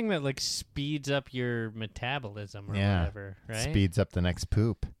think anything that like speeds up your metabolism or whatever, right? Speeds up the next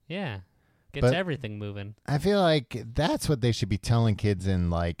poop. Yeah, gets But- everything moving. I feel like that's what they should be telling kids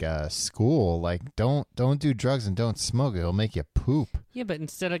in like school. Like, don't do drugs and don't smoke. It'll make you poop. Yeah, but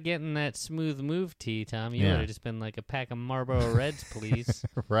instead of getting that smooth move tea, Tom, you Yeah. would have just been like a pack of Marlboro Reds, please.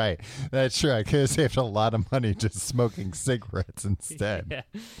 Right. That's true. I could have saved a lot of money just smoking cigarettes instead.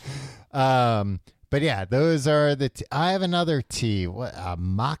 Yeah. But yeah, those are the. I have another tea. What?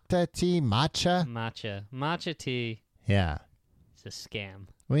 Matcha tea? Matcha? Matcha tea Yeah. is a scam.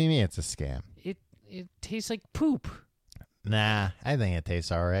 What do you mean it's a scam? It tastes like poop. Nah, I think it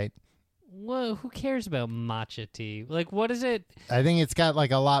tastes all right. Whoa, who cares about matcha tea? Like, what is it? I think it's got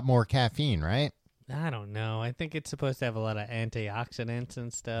like a lot more caffeine, right? I don't know. I think it's supposed to have a lot of antioxidants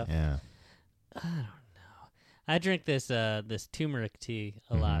and stuff. Yeah. I don't know. I drink this turmeric tea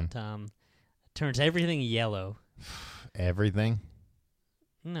a lot, Tom. It turns everything yellow. Everything.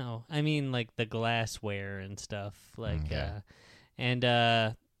 No, I mean like the glassware and stuff. Like, Okay.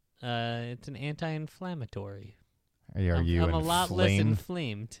 it's an anti-inflammatory. Are you I'm a lot less inflamed?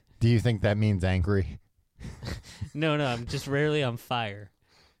 inflamed. Do you think that means angry? No, I'm just rarely on fire.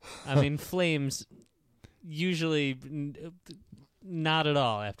 I'm in flames, usually not at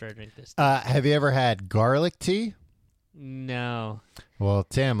all after I drink this. Have you ever had garlic tea? No. Well,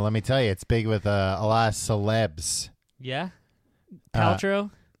 Tim, let me tell you, it's big with a lot of celebs. Yeah?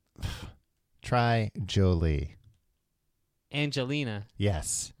 Paltrow? Try Jolie. Angelina.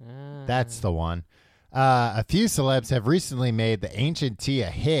 Yes, Ah. that's the one. A few celebs have recently made the ancient tea a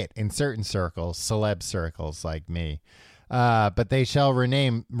hit in certain circles, celeb circles like me. But they shall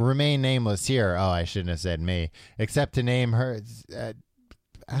remain nameless here. Oh, I shouldn't have said me, except to name her.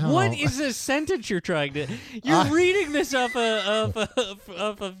 I don't What know. is this sentence you're trying to? You're reading this off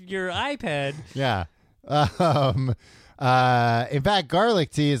of your iPad. Yeah. In fact,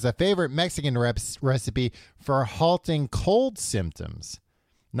 garlic tea is a favorite Mexican recipe for halting cold symptoms,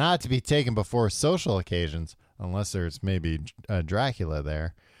 not to be taken before social occasions, unless there's maybe Dracula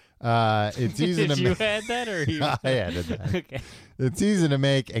there. It's easy Did to you make. add that or you? I added that. Okay. It's easy to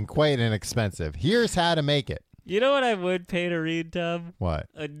make and quite inexpensive. Here's how to make it. You know what I would pay to read, Tom? What?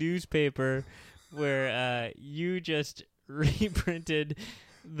 A newspaper where you just reprinted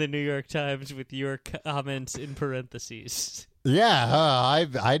the New York Times with your comments in parentheses. Yeah,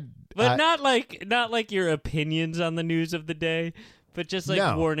 But not like your opinions on the news of the day, but just like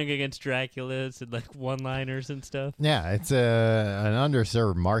No. warning against Draculas and like one-liners and stuff. Yeah, it's an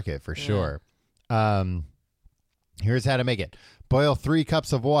underserved market for sure. Here's how to make it. Boil 3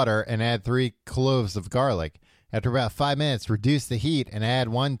 cups of water and add 3 cloves of garlic. After about 5 minutes, reduce the heat and add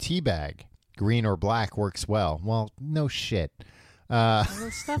 1 tea bag. Green or black works well. Well, no shit. Well,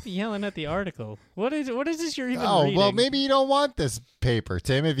 stop yelling at the article. What is this you're even Oh, reading? well, maybe you don't want this paper,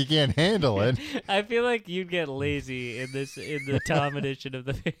 Tim, if you can't handle it. I feel like you'd get lazy in the Tom edition of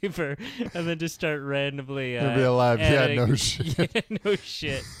the paper, and then just start randomly. You'd be alive. Yeah, adding- no shit. Yeah, no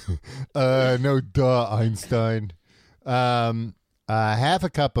shit. No duh, Einstein. Half a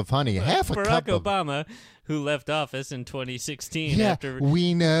cup of honey. Half a Barack cup of... Obama, who left office in 2016 Yeah, after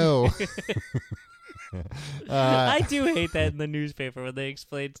we know. I do hate that in the newspaper when they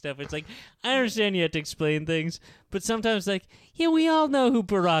explain stuff. It's like, I understand you have to explain things, but sometimes like, yeah, we all know who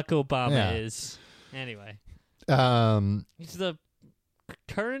Barack Obama is. Anyway. He's the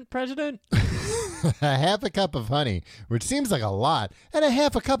current president? A half a cup of honey, which seems like a lot, and a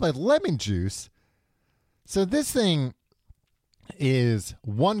half a cup of lemon juice. So this thing is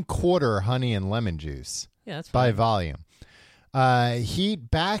 1/4 honey and lemon juice. Yeah, that's by fine. volume. Heat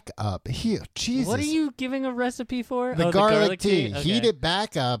back up. Jesus. What are you giving a recipe for? The garlic tea. Okay. Heat it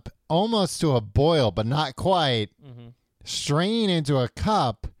back up almost to a boil, but not quite. Mm-hmm. Strain into a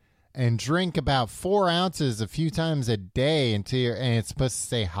cup and drink about 4 ounces a few times a day and it's supposed to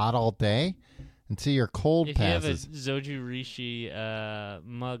stay hot all day until your cold if passes. If you have a Zoji Rishi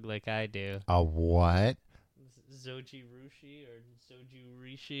mug like I do. A what? Zoji Rushi or Zoju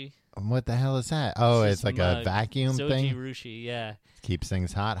Rishi? What the hell is that? Oh, it's like mug. a vacuum Zoji thing? Rushi, yeah. Keeps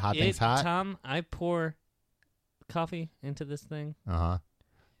things hot, things hot? Tom, I pour coffee into this thing. Uh-huh.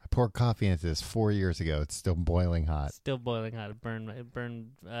 I poured coffee into this 4 years ago. It's still boiling hot. Still boiling hot. It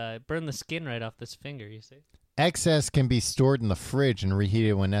burned the skin right off this finger, you see? Excess can be stored in the fridge and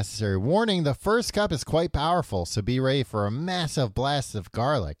reheated when necessary. Warning, the first cup is quite powerful, so be ready for a massive blast of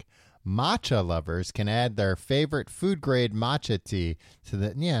garlic. Matcha lovers can add their favorite food-grade matcha tea to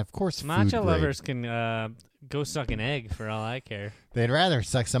the... Yeah, of course, matcha food-grade. lovers can go suck an egg for all I care. They'd rather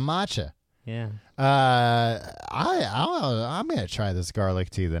suck some matcha. Yeah. I'm going to try this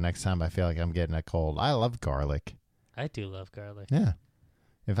garlic tea the next time I feel like I'm getting a cold. I love garlic. I do love garlic. Yeah.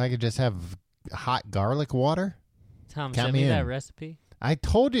 If I could just have hot garlic water. Tom, count send me me that in. recipe. I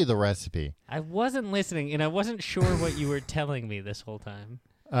told you the recipe. I wasn't listening, and I wasn't sure what you were telling me this whole time.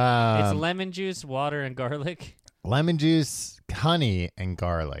 It's lemon juice, water, and garlic. Lemon juice, honey, and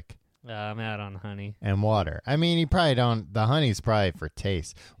garlic. I'm out on honey. And water. I mean, you probably don't. The honey's probably for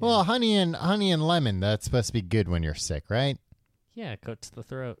taste. Well, honey and lemon. That's supposed to be good when you're sick, right? Yeah, it coats the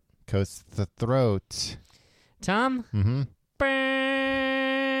throat. Coats the throat. Tom. Mm-hmm.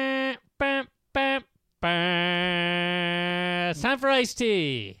 It's time for iced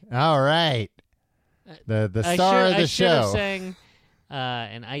tea. All right. The star of the I should have show. sang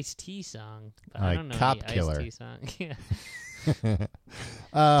an iced tea song. But I don't know Cop any Killer. iced tea song. Yeah.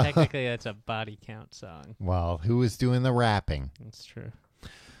 Technically, that's a body count song. Well, who was doing the rapping? That's true.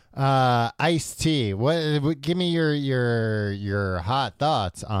 Iced tea. What? Give me your hot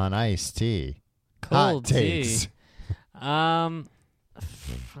thoughts on iced tea. Cold hot takes. tea. I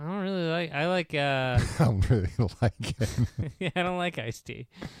don't really like. I like. I don't really like it. Yeah, I don't like iced tea.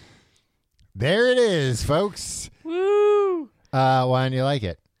 There it is, folks. Woo! Why don't you like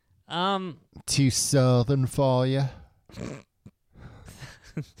it? Too southern for you.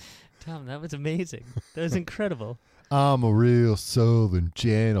 Tom, that was amazing. That was incredible. I'm a real southern I do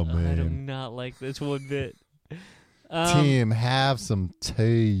gentleman. not like this one bit. Tim, have some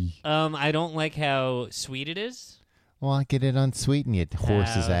tea. I don't like how sweet it is. Well, get it unsweetened, you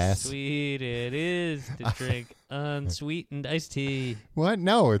horse's How ass. sweet it is to drink unsweetened iced tea. What?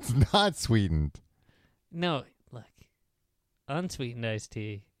 No, it's not sweetened. No, look. Unsweetened iced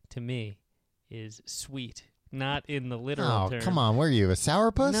tea, to me, is sweet. Not in the literal term. Come on. Were you a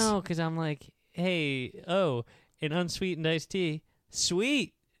sourpuss? No, because I'm like, hey, an unsweetened iced tea,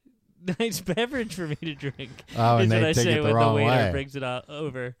 sweet. Nice beverage for me to drink. Oh, and is they what I take say it the when wrong the waiter way. brings it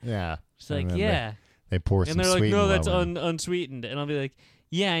over. Yeah. It's like, And then yeah. They pour And some they're like, sweetened no, that's low in. unsweetened. And I'll be like,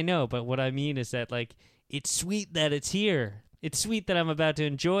 yeah, I know. But what I mean is that, like, it's sweet that it's here. It's sweet that I'm about to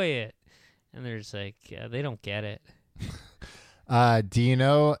enjoy it. And they're just like, yeah, they don't get it. Do you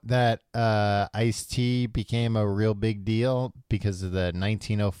know that iced tea became a real big deal because of the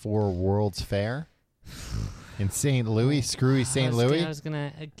 1904 World's Fair in St. Louis, screwy St. Louis? I was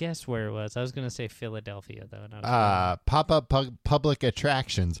going to guess where it was. I was going to say Philadelphia, though. And Pop-up public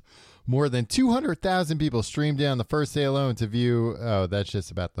attractions. More than 200,000 people streamed in on the first day alone to view... Oh, that's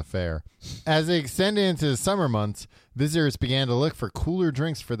just about the fair. As it extended into the summer months, visitors began to look for cooler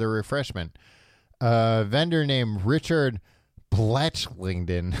drinks for their refreshment. A vendor named Richard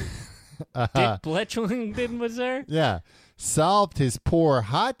Bletchlingden... Dick Bletchlingden was there? Yeah. Solved his poor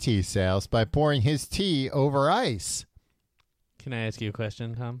hot tea sales by pouring his tea over ice. Can I ask you a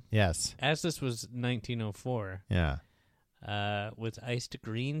question, Tom? Yes. As this was 1904, Yeah. was iced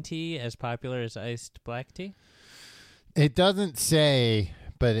green tea as popular as iced black tea? It doesn't say,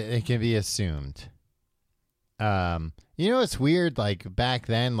 but it can be assumed. It's weird, like back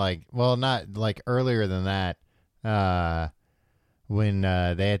then, not like earlier than that, when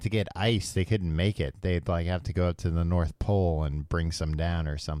they had to get ice, they couldn't make it. They'd have to go up to the North Pole and bring some down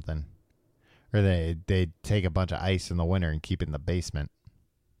or something. Or they'd take a bunch of ice in the winter and keep it in the basement.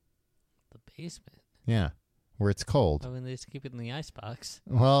 The basement? Yeah, where it's cold. Why wouldn't they just keep it in the icebox?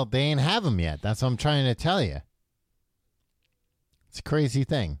 Well, they ain't have them yet. That's what I'm trying to tell you. It's a crazy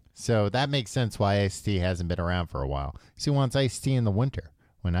thing. So that makes sense why iced tea hasn't been around for a while. See, wants iced tea in the winter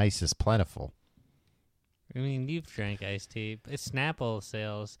when ice is plentiful. I mean, you've drank iced tea. It's Snapple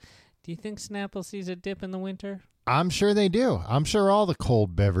sales. Do you think Snapple sees a dip in the winter? I'm sure they do. I'm sure all the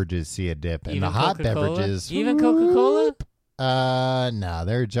cold beverages see a dip. And Even the hot Coca-Cola? beverages. Even Coca-Cola? No,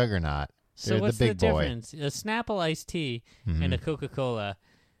 they're a juggernaut. So They're what's the big boy. difference? A Snapple iced tea and a Coca-Cola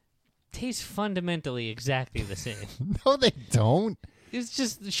taste fundamentally exactly the same. No, they don't. It's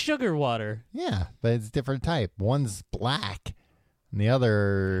just sugar water. Yeah, but it's different type. One's black, and the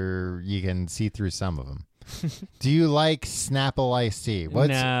other you can see through some of them. Do you like Snapple iced tea?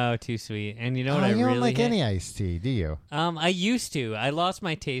 No, too sweet. And you know what I you really don't like hate? any iced tea, do you? I used to. I lost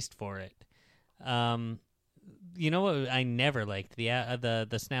my taste for it. You know what? I never liked the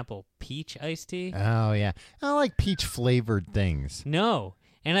Snapple peach iced tea. Oh yeah, I like peach flavored things. No,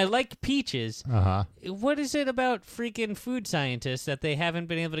 and I like peaches. What is it about freaking food scientists that they haven't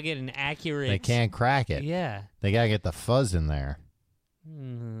been able to get an accurate? They can't crack it. Yeah. They gotta get the fuzz in there.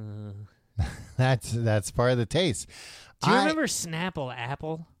 That's part of the taste. Do you remember Snapple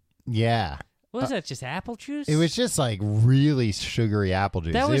Apple? Yeah. What was that? Just apple juice? It was just like really sugary apple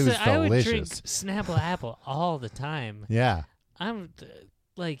juice. That was, it was I would drink delicious. Snapple Apple all the time. Yeah. I'm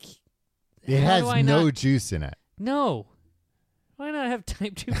like, It how do I has no not- juice in it. No. Why not have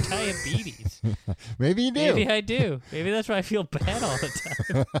type 2 diabetes? Maybe you do. Maybe I do. Maybe that's why I feel bad all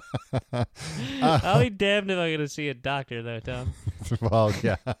the time. I'll be damned if I'm going to see a doctor, though, Tom. Well,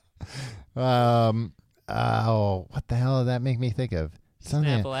 yeah. What the hell did that make me think of?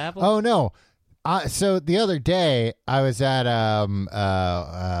 Something. Snapple Apple? Oh no. So the other day I was at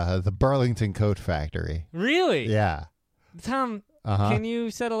the Burlington Coat Factory. Really? Yeah. Tom, Uh-huh. can you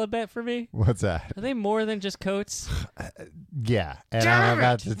settle a bet for me? What's that? Are they more than just coats? Yeah, and Damn I'm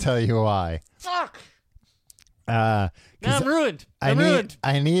about it! to tell you why. Fuck! 'Cause Now I'm ruined. I'm ruined.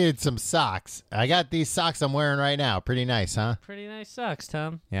 I needed some socks. I got these socks I'm wearing right now. Pretty nice, huh? Pretty nice socks,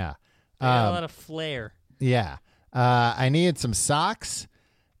 Tom. Yeah. They got a lot of flair. Yeah. I needed some socks,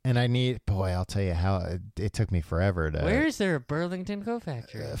 and I'll tell you how it took me forever to. Where is there a Burlington Coat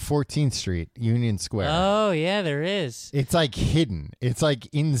Factory? 14th Street, Union Square. Oh, yeah, there is. It's like hidden. It's like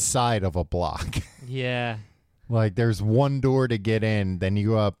inside of a block. Yeah. Like there's one door to get in, then you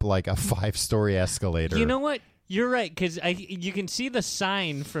go up like a 5-story escalator. You know what? You're right, because you can see the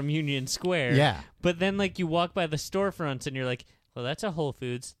sign from Union Square. Yeah. But then, like, you walk by the storefronts, and you're like, well, that's a Whole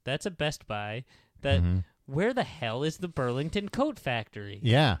Foods. That's a Best Buy. Where the hell is the Burlington Coat Factory?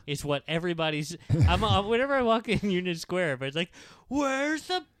 Yeah. Is what everybody's. Whenever I walk in Union Square, everybody's like, "Where's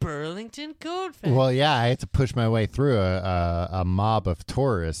the Burlington Coat Factory?" Well, yeah, I had to push my way through a mob of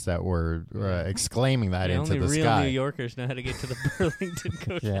tourists that were exclaiming that into only the real sky. New Yorkers know how to get to the Burlington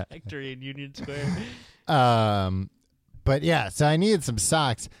Coat Yeah. Factory in Union Square. But yeah, so I needed some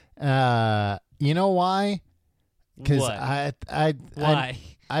socks. You know why? Because What? Why?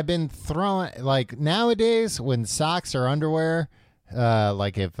 I've been throwing like nowadays when socks or underwear,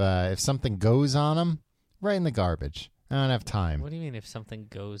 like if something goes on them, right in the garbage. I don't have time. What do you mean if something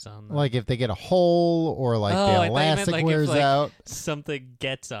goes on them? Like if they get a hole or like Oh, I the thought you meant, elastic like, if, wears like, out. something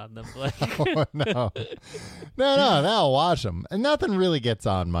gets on them. Like, Oh, no, that'll wash them. And nothing really gets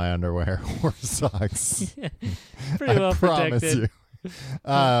on my underwear or socks. pretty well I promise protected.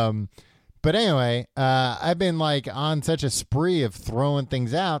 you. But anyway, I've been like on such a spree of throwing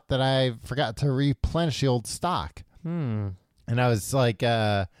things out that I forgot to replenish the old stock. And I was like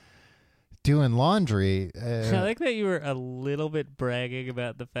doing laundry. I like that you were a little bit bragging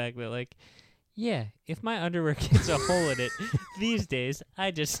about the fact that, like, yeah, if my underwear gets a hole in it these days, I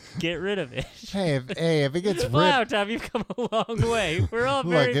just get rid of it. Hey, if it gets ripped, Wow, Tom, you've come a long way. We're all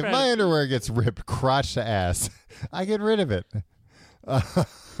look, very if proud. my underwear gets ripped crotch to ass, I get rid of it.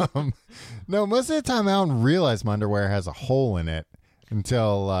 No, most of the time I don't realize my underwear has a hole in it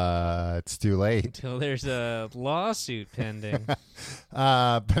until it's too late. Until there's a lawsuit pending.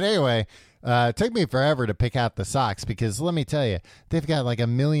 But anyway, it took me forever to pick out the socks because let me tell you, they've got like a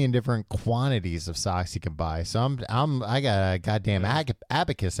million different quantities of socks you can buy. So I got a goddamn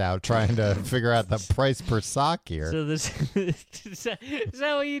abacus out trying to figure out the price per sock here. So this is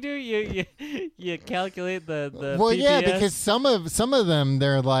that what you do? You calculate the Well, PPS? yeah, because some of them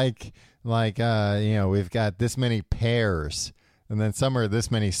they're like we've got this many pairs, and then some are this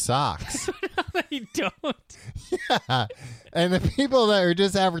many socks. you don't. Yeah. And the people that are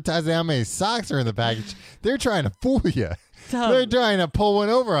just advertising how many socks are in the package, they're trying to fool you. Tom. They're trying to pull one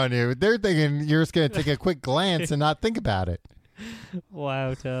over on you. They're thinking you're just going to take a quick glance and not think about it.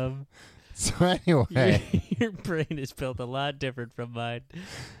 Wow, Tom. So anyway, Your brain is built a lot different from mine.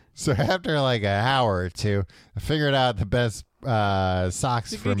 so after like an hour or two, I figured out the best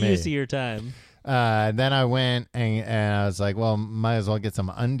socks It's a for good me. use of your time. Then I went and I was like, well, might as well get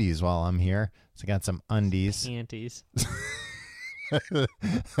some undies while I'm here. So I got some undies. Panties.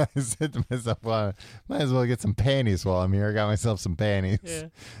 I said to myself, well, might as well get some panties while I'm here. I got myself some panties.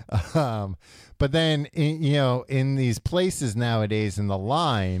 Yeah. But then, in these places nowadays in the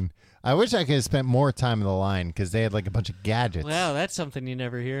line, I wish I could have spent more time in the line because they had like a bunch of gadgets. Wow, that's something you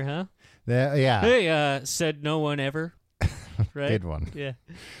never hear, huh? Yeah. Hey, said no one ever. Right? Good one. Yeah.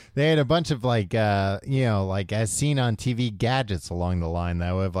 They had a bunch of like as seen on TV gadgets along the line that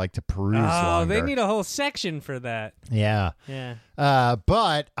I would have liked to peruse longer. They need a whole section for that. Yeah. Yeah.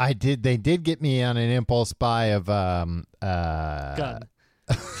 But they did get me on an impulse buy of Gun.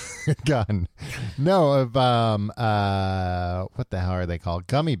 gun. No, of what the hell are they called?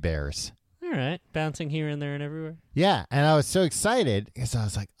 Gummy bears. All right. Bouncing here and there and everywhere. Yeah, and I was so excited because I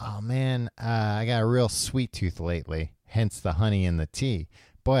was like, oh man, I got a real sweet tooth lately, hence the honey and the tea.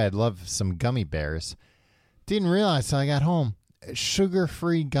 Boy, I'd love some gummy bears. Didn't realize till I got home,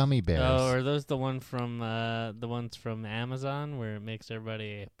 sugar-free gummy bears. Oh, are those the ones from Amazon where it makes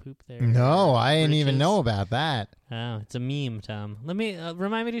everybody poop there? No, I didn't even britches? know about that. Oh, it's a meme, Tom. Let me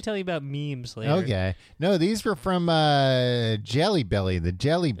remind me to tell you about memes later. Okay. No, these were from Jelly Belly, the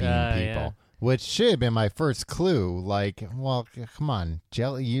jelly bean people, Yeah. which should have been my first clue. Like, well, come on,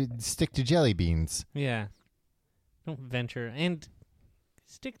 you stick to jelly beans. Yeah. Don't venture and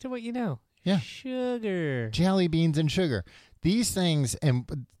stick to what you know. Yeah. Sugar. Jelly beans and sugar. These things, and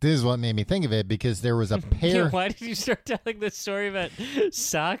this is what made me think of it, because there was a pair. Yeah, why did you start telling this story about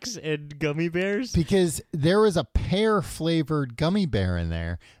socks and gummy bears? Because there was a pear-flavored gummy bear in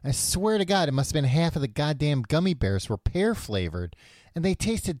there. I swear to God, it must have been half of the goddamn gummy bears were pear-flavored, and they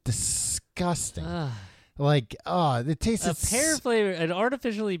tasted disgusting. Like, it tasted An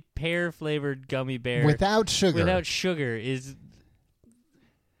artificially pear-flavored gummy bear without sugar. Without sugar is...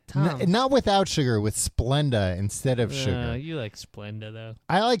 Tom. Not without sugar, with Splenda instead of sugar. You like Splenda, though.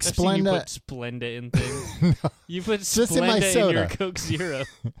 I like I've seen you Splenda. put Splenda in things. You put Just in my Splenda in soda. your Coke Zero.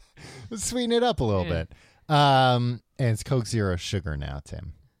 Sweeten it up a little Yeah. bit. And it's Coke Zero sugar now,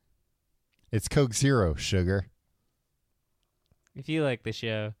 Tim. It's Coke Zero sugar. If you like the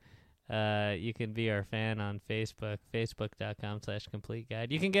show, you can be our fan on Facebook, facebook.com/complete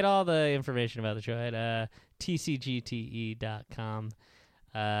guide. You can get all the information about the show at tcgte.com.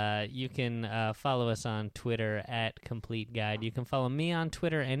 You can follow us on Twitter at Complete Guide. You can follow me on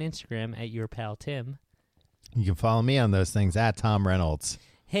Twitter and Instagram at Your Pal Tim. You can follow me on those things at Tom Reynolds.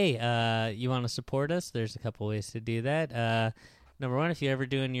 Hey, you want to support us? There's a couple ways to do that. Number one, if you're ever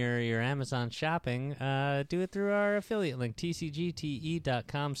doing your Amazon shopping, do it through our affiliate link,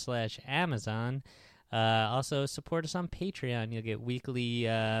 tcgte.com/Amazon. Also, support us on Patreon. You'll get weekly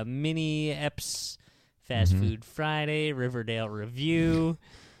mini-eps, Fast Food Friday, Riverdale Review.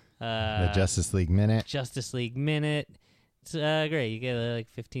 The Justice League Minute. Justice League Minute. It's great. You get like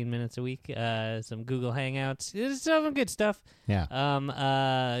 15 minutes a week. Some Google Hangouts. It's some good stuff. Yeah.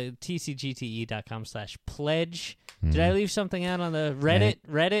 tcgte.com/pledge. Did I leave something out on the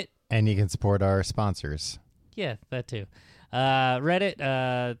Reddit? And you can support our sponsors. Yeah, that too. Reddit,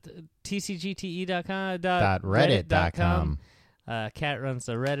 tcgte.com. .reddit.com. Kat runs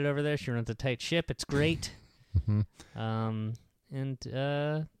the Reddit over there. She runs a tight ship. It's great. And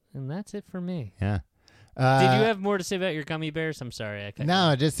that's it for me. Yeah. Did you have more to say about your gummy bears? I'm sorry. I cut you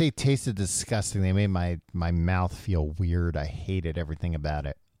No, off. just they tasted disgusting. They made my mouth feel weird. I hated everything about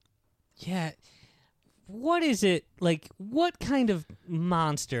it. Yeah. What is it? Like, what kind of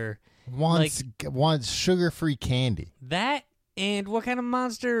monster? Wants sugar-free candy. That, and what kind of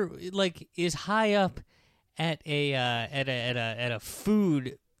monster, like, is high up at a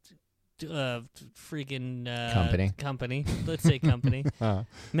food freaking company. Let's say company.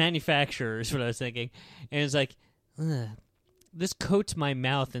 Manufacturer is what I was thinking. And it's like, ugh, this coats my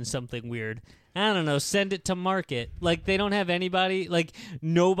mouth in something weird. I don't know, send it to market. Like, they don't have anybody, like,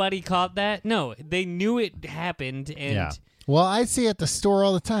 nobody caught that? No, they knew it happened, and... Yeah. Well, I see at the store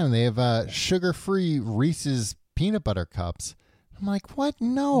all the time. They have sugar-free Reese's peanut butter cups. I'm like, what?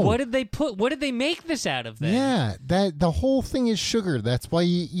 No. What did they put? What did they make this out of then? Yeah, the whole thing is sugar. That's why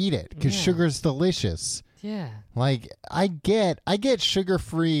you eat it, because sugar's delicious. Yeah. Like, I get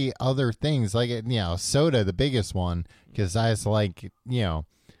sugar-free other things, like, soda, the biggest one, because I just like,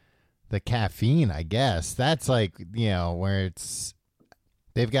 the caffeine, I guess. That's like, where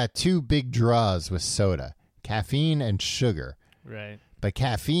they've got two big draws with soda, caffeine and sugar. Right. But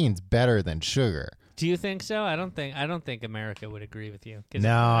caffeine's better than sugar. Do you think so? I don't think America would agree with you.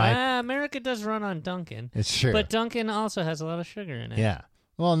 No, America does run on Dunkin'. It's true. But Dunkin' also has a lot of sugar in it. Yeah.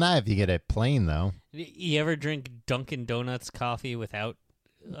 Well, not if you get it plain, though. You ever drink Dunkin' Donuts coffee without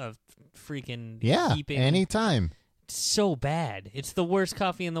a freaking Yeah, heaping? anytime. It's so bad. It's the worst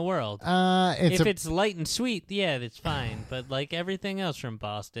coffee in the world. If it's light and sweet, yeah, that's fine. But like everything else from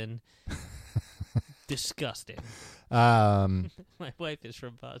Boston, disgusting. My wife is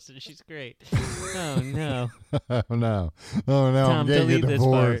from Boston. She's great. Oh no. Oh no. Oh no. Tom, I'm getting a delete this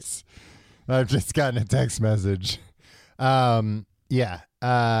part. divorce. I've just gotten a text message. Yeah.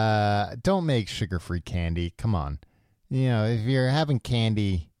 Don't make sugar-free candy. Come on. You know, if you're having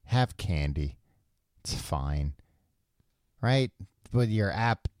candy, have candy. It's fine. Right? But your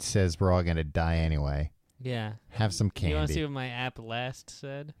app says we're all going to die anyway. Yeah. Have some candy. You want to see what my app last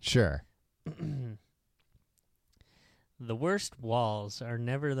said? Sure. The worst walls are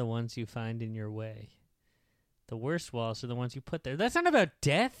never the ones you find in your way. The worst walls are the ones you put there. That's not about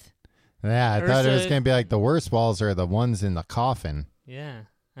death. Yeah, I thought it was going to be like the worst walls are the ones in the coffin. Yeah.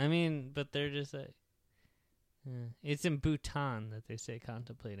 I mean, but they're just like... it's in Bhutan that they say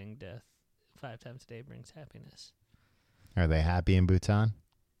contemplating death 5 times a day brings happiness. Are they happy in Bhutan?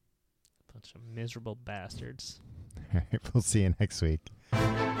 Bunch of miserable bastards. All right, we'll see you next week.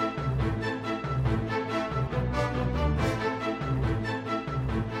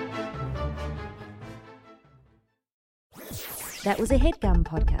 That was a HeadGum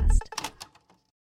podcast.